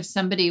do where it. if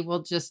somebody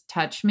will just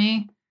touch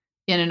me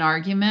in an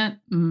argument,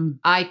 Mm.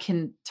 I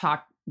can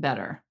talk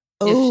better.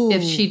 Oh.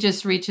 If she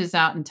just reaches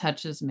out and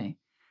touches me.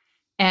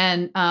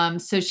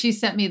 And so she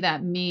sent me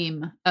that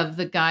meme of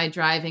the guy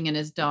driving and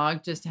his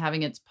dog just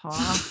having its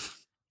paw.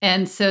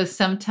 And so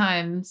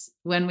sometimes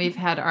when we've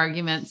had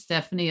arguments,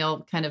 Stephanie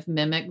will kind of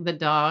mimic the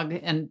dog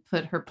and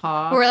put her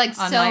paw. We're like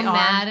on so my arm,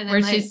 mad, and where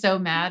I'm she's like- so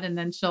mad, and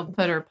then she'll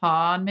put her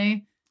paw on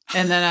me,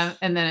 and then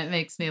it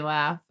makes me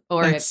laugh,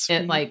 or That's it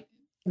sweet. like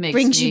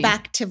brings you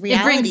back to It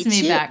reality brings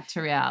me too. back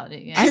to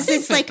reality. Yeah. As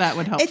it's like, that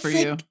would help it's for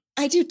like, you.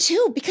 I do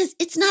too, because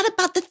it's not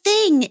about the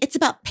thing. It's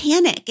about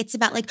panic. It's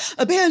about like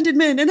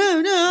abandonment and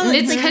oh no.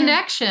 It's like,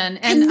 connection.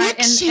 And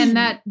Connection.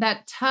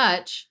 that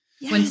touch,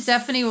 when yes.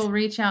 Stephanie will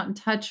reach out and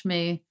touch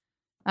me,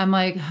 I'm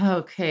like,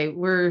 okay,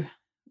 we're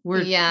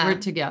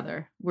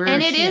together.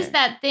 And it is here.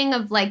 that thing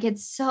of like,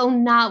 it's so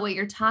not what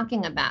you're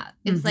talking about.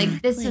 It's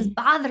like, this is Exactly.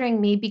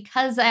 bothering me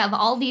because I have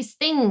all these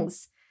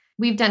things.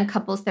 We've done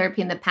couples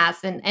therapy in the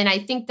past. And I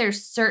think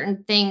there's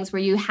certain things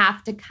where you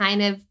have to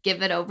kind of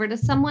give it over to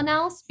someone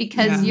else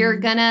because you're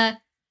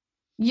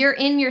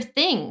in your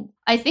thing.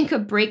 I think a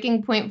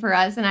breaking point for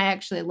us, and I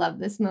actually love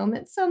this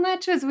moment so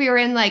much, was we were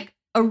in like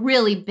a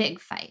really big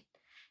fight.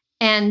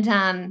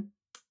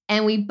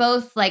 And we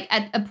both like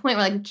at a point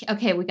we're like,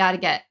 okay, we got to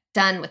get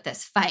done with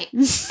this fight.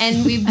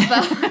 And we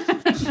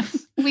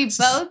both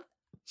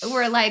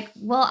were like,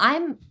 well,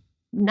 I'm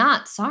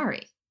not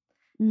sorry.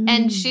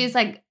 And she's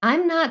like,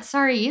 I'm not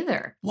sorry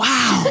either.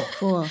 Wow.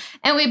 cool.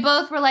 And we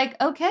both were like,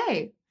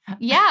 okay,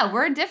 yeah,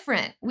 we're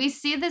different. We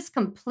see this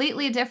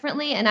completely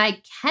differently. And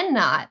I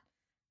cannot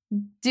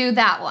do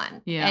that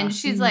one. Yeah. And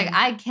she's like,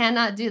 I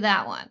cannot do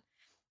that one.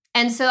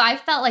 And so I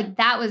felt like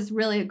that was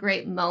really a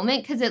great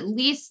moment because at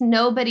least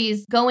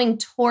nobody's going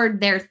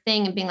toward their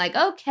thing and being like,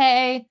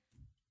 okay,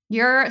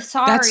 you're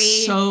sorry.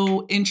 That's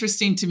so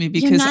interesting to me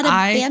You're because not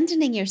I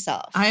abandoning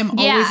yourself. am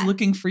always Yeah.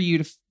 looking for you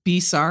to be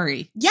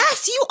sorry.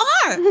 Yes, you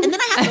are. And then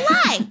I have to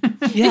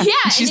lie. Yeah. Yeah,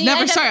 She's and you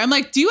never end up- sorry. I'm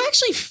like, do you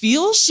actually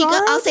feel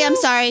sorry? I'll say I'm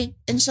sorry.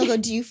 And she'll go,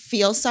 do you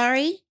feel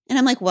sorry? And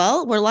I'm like,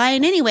 well, we're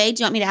lying anyway.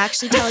 Do you want me to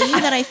actually tell you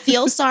that I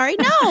feel sorry?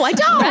 No, I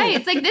don't. Right.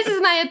 It's like, this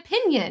is my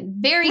opinion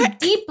very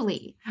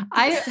deeply.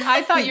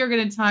 I thought you were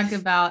going to talk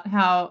about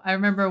how I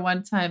remember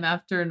one time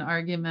after an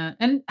argument,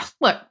 and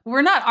look,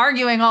 we're not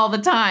arguing all the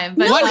time,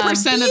 but No, 1%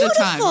 it's of the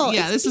time. beautiful.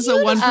 Yeah, It's this is a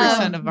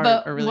 1% of our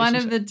but relationship. one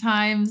of the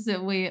times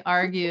that we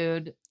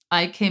argued,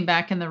 I came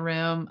back in the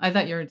room. I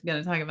thought you were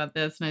going to talk about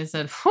this, and I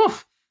said, "Whew,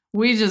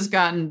 we just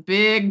got in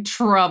big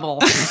trouble,"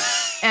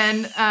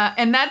 and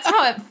that's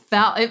how it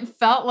felt. It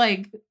felt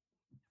like,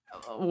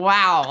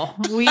 wow,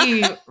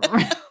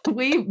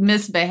 we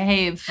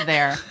misbehaved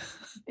there.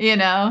 You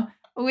know,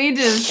 we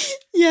just.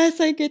 Yes,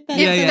 I get that.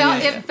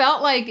 It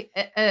felt like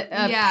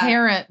a Yeah.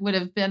 parent would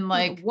have been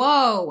like,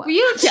 whoa.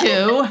 "You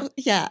two."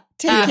 Yeah.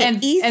 Take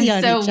it easy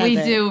on so each we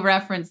other. do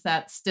reference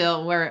that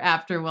still, where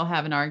after we'll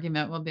have an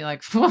argument, we'll be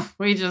like,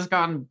 we just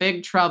got in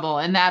big trouble,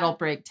 and that'll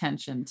break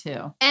tension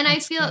too. And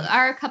That's I feel good.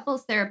 our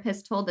couples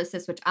therapist told us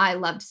this, which I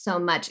loved so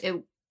much.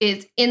 It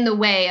is in the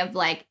way of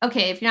like,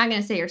 okay, if you're not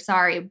going to say you're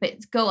sorry,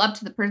 but go up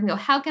to the person and go,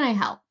 how can I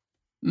help?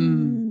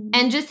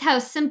 And just how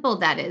simple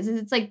that is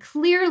it's like,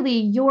 clearly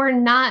you're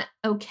not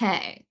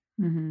okay.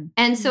 Mm-hmm.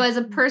 And so as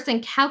a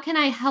person, how can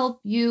I help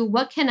you?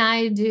 What can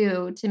I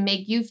do to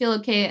make you feel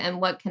okay?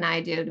 And what can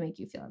I do to make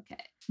you feel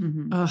okay?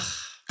 Mm-hmm. Ugh,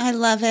 I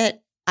love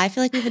it. I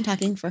feel like we've been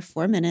talking for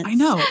 4 minutes. I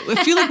know.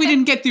 I feel like we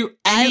didn't get through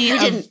any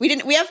We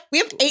didn't. We have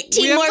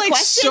 18 we have more like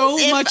questions. so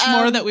if, much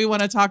more that we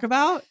want to talk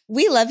about.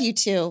 we love you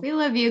too. We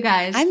love you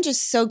guys. I'm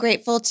just so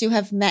grateful to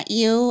have met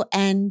you,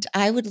 and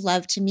I would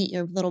love to meet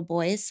your little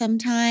boys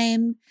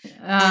sometime.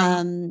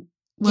 Well, you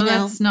know,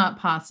 that's not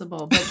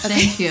possible, but okay,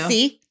 thank you.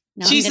 See,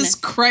 now Jesus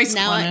Christ,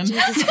 now Glennon.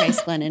 Jesus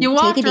Christ, Glennon. You Take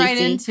walked it right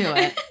easy. into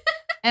it.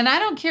 And I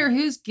don't care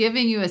who's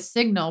giving you a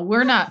signal.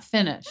 We're not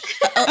finished.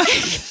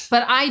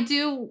 But I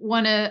do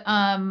want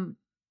to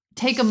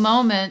take a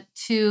moment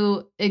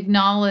to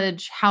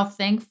acknowledge how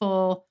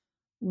thankful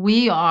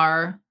we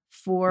are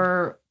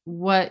for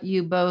what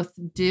you both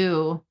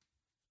do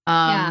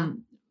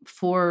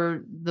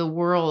for the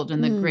world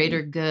and the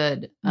greater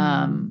good.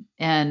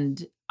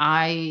 And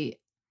I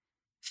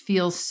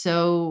feel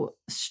so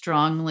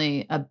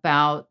strongly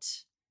about,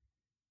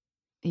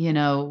 you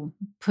know,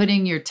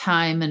 putting your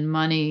time and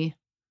money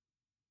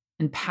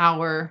and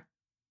power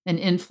and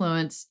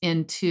influence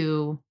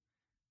into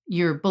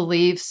your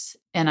beliefs.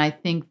 And I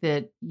think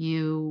that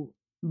you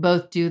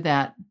both do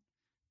that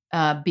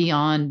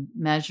beyond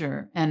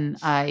measure. And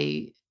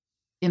I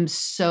am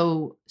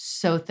so,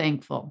 so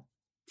thankful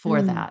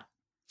for that.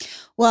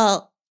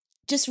 Well,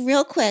 just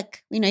real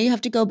quick, we know you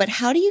have to go, but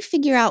how do you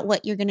figure out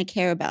what you're going to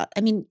care about?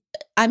 I mean,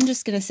 I'm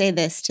just going to say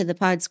this to the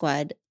Pod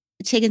Squad.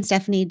 Tig and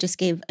Stephanie just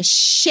gave a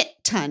shit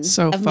ton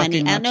So of money.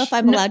 fucking I don't know much. if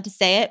I'm allowed to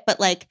say it, but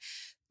like,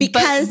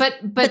 because,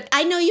 but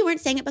I know you weren't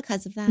saying it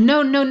because of that.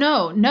 no,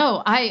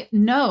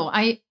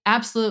 I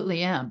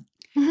absolutely am.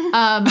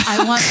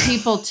 I want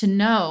people to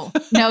know.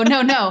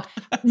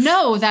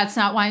 No, that's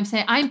not why I'm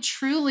saying.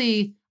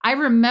 I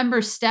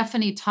remember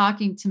Stephanie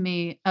talking to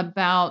me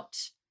about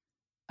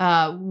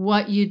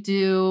what you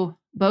do,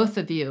 both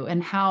of you,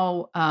 and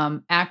how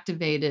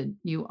activated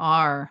you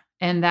are.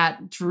 And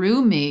that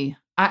drew me.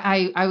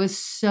 I was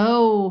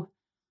so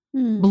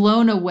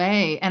blown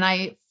away. And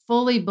I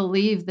fully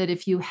believe that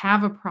if you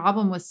have a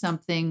problem with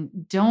something,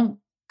 don't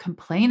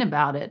complain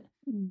about it.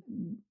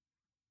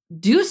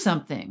 Do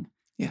something.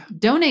 Yeah.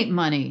 Donate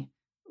money.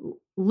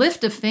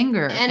 Lift a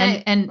finger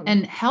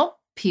and help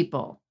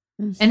people.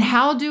 And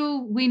how do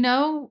we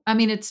know? I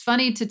mean, it's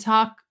funny to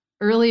talk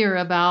earlier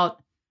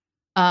about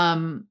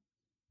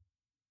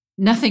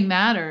nothing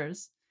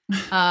matters.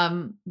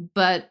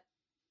 But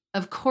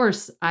of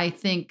course, I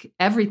think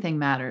everything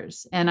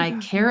matters, and I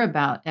care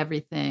about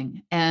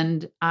everything.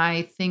 And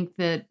I think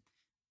that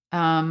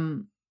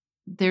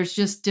there's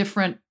just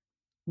different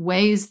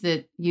ways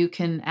that you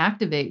can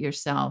activate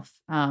yourself,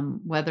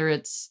 whether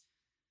it's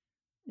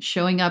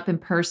showing up in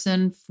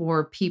person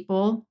for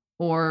people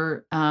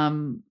or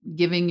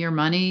giving your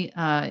money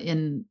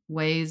in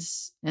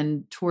ways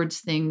and towards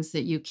things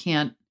that you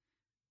can't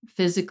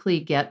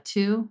physically get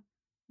to.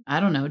 I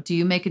don't know. Do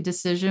you make a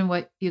decision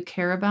what you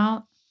care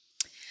about?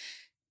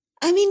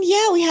 I mean,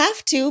 yeah, we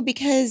have to,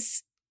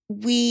 because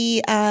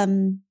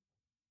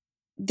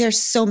there's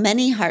so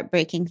many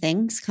heartbreaking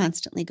things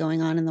constantly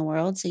going on in the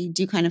world. So you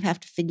do kind of have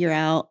to figure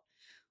out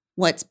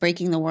what's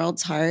breaking the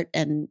world's heart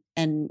and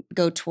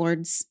go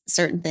towards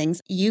certain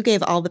things. You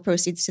gave all the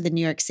proceeds to the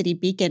New York City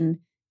Beacon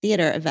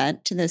Theater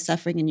event to those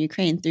suffering in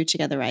Ukraine through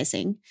Together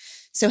Rising.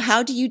 So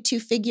how do you two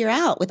figure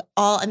out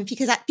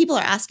because people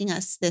are asking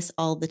us this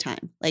all the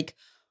time, like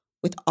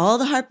with all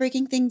the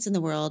heartbreaking things in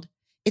the world,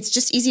 it's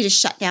just easy to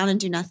shut down and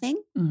do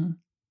nothing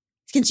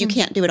since you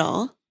can't do it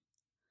all.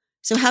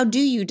 So how do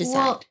you decide?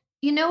 Well,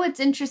 you know what's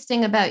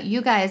interesting about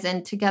you guys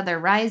and Together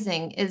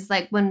Rising is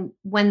like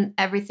when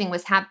everything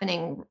was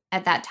happening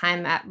at that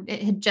time,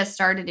 it had just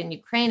started in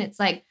Ukraine. It's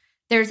like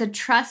there's a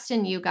trust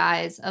in you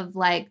guys of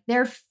like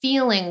they're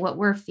feeling what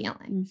we're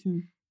feeling. Mm-hmm.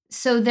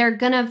 So they're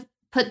going to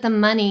put the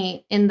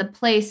money in the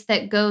place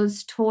that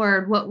goes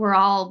toward what we're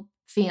all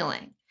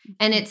feeling. Mm-hmm.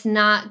 And it's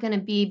not going to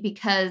be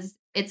because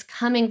it's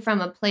coming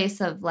from a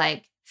place of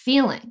like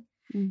feeling.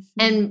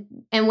 Mm-hmm.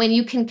 And when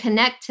you can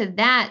connect to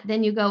that,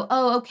 then you go,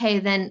 oh, okay,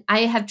 then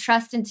I have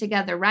trust in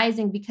Together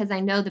Rising because I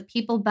know the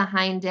people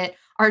behind it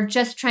are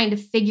just trying to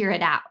figure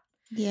it out.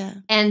 Yeah.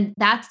 And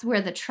that's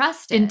where the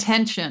trust is.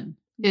 Intention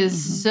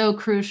is so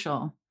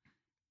crucial.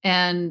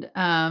 And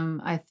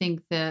I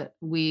think that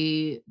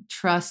we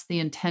trust the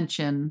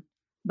intention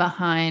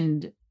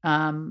behind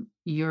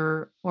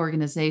your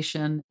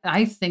organization.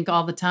 I think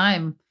all the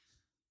time,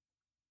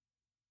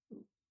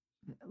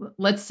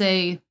 let's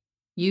say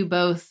you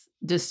both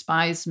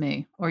despise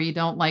me, or you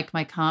don't like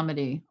my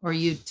comedy, or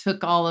you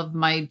took all of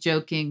my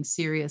joking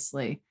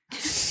seriously.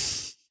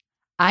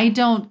 I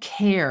don't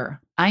care.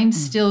 I'm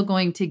still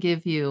going to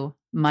give you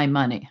my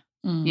money.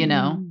 You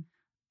know,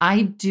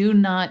 I do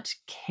not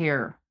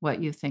care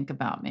what you think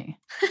about me,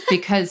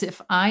 because if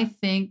I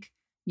think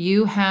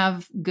you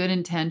have good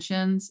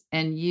intentions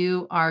and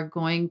you are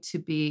going to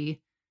be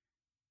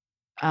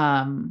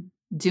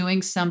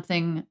doing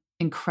something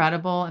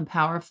incredible and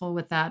powerful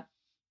with that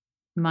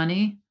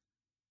money,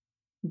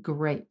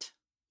 great.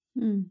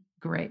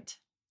 Great.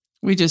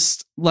 We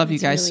just love you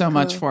guys really so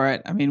much cool. for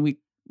it. I mean, we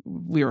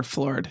were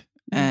floored,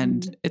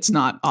 and it's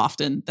not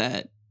often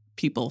that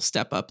people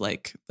step up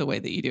like the way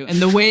that you do.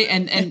 And the way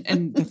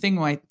and the thing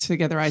why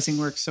Together Rising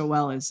works so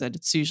well is that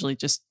it's usually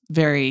just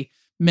very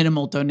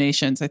minimal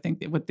donations. I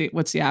think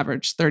what's the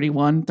average?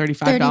 $31,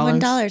 $35?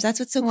 $31. That's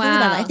what's so cool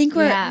about it. I think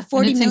we're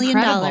 $40 million.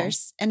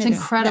 And it's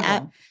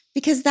incredible.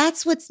 Because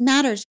that's what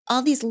matters.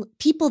 All these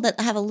people that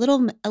have a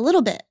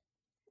little bit.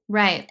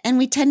 Right. And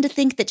we tend to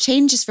think that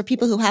change is for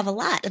people who have a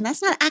lot. And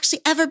that's not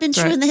actually ever been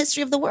true in the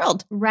history of the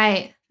world.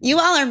 Right. You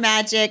all are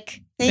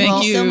magic.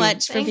 Thank you so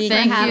much for being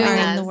here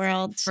in the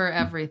world. For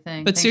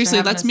everything. But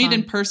seriously, let's meet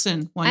in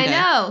person one day. I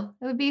know.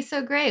 It would be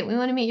so great. We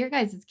want to meet your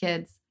guys as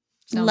kids.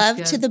 Sounds love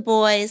good. to the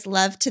boys.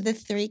 Love to the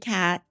 3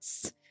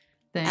 cats.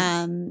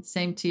 Thanks.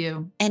 Same to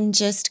you. And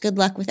just good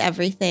luck with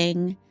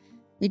everything.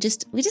 We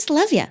just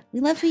love you. We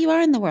love who you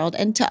are in the world.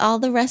 And to all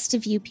the rest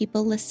of you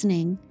people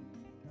listening,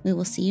 we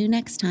will see you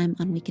next time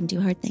on We Can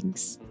Do Hard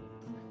Things.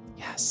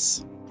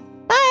 Yes.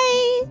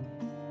 Bye.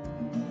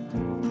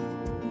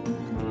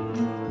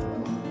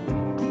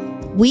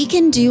 We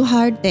Can Do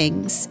Hard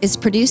Things is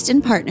produced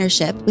in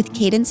partnership with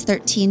Cadence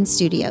 13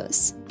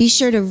 Studios. Be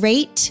sure to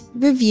rate,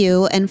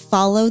 review, and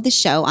follow the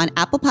show on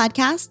Apple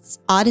Podcasts,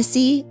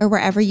 Odyssey, or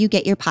wherever you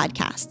get your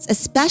podcasts.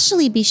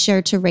 Especially be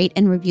sure to rate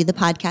and review the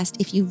podcast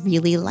if you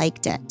really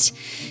liked it.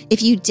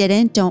 If you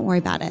didn't, don't worry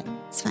about it.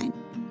 It's fine.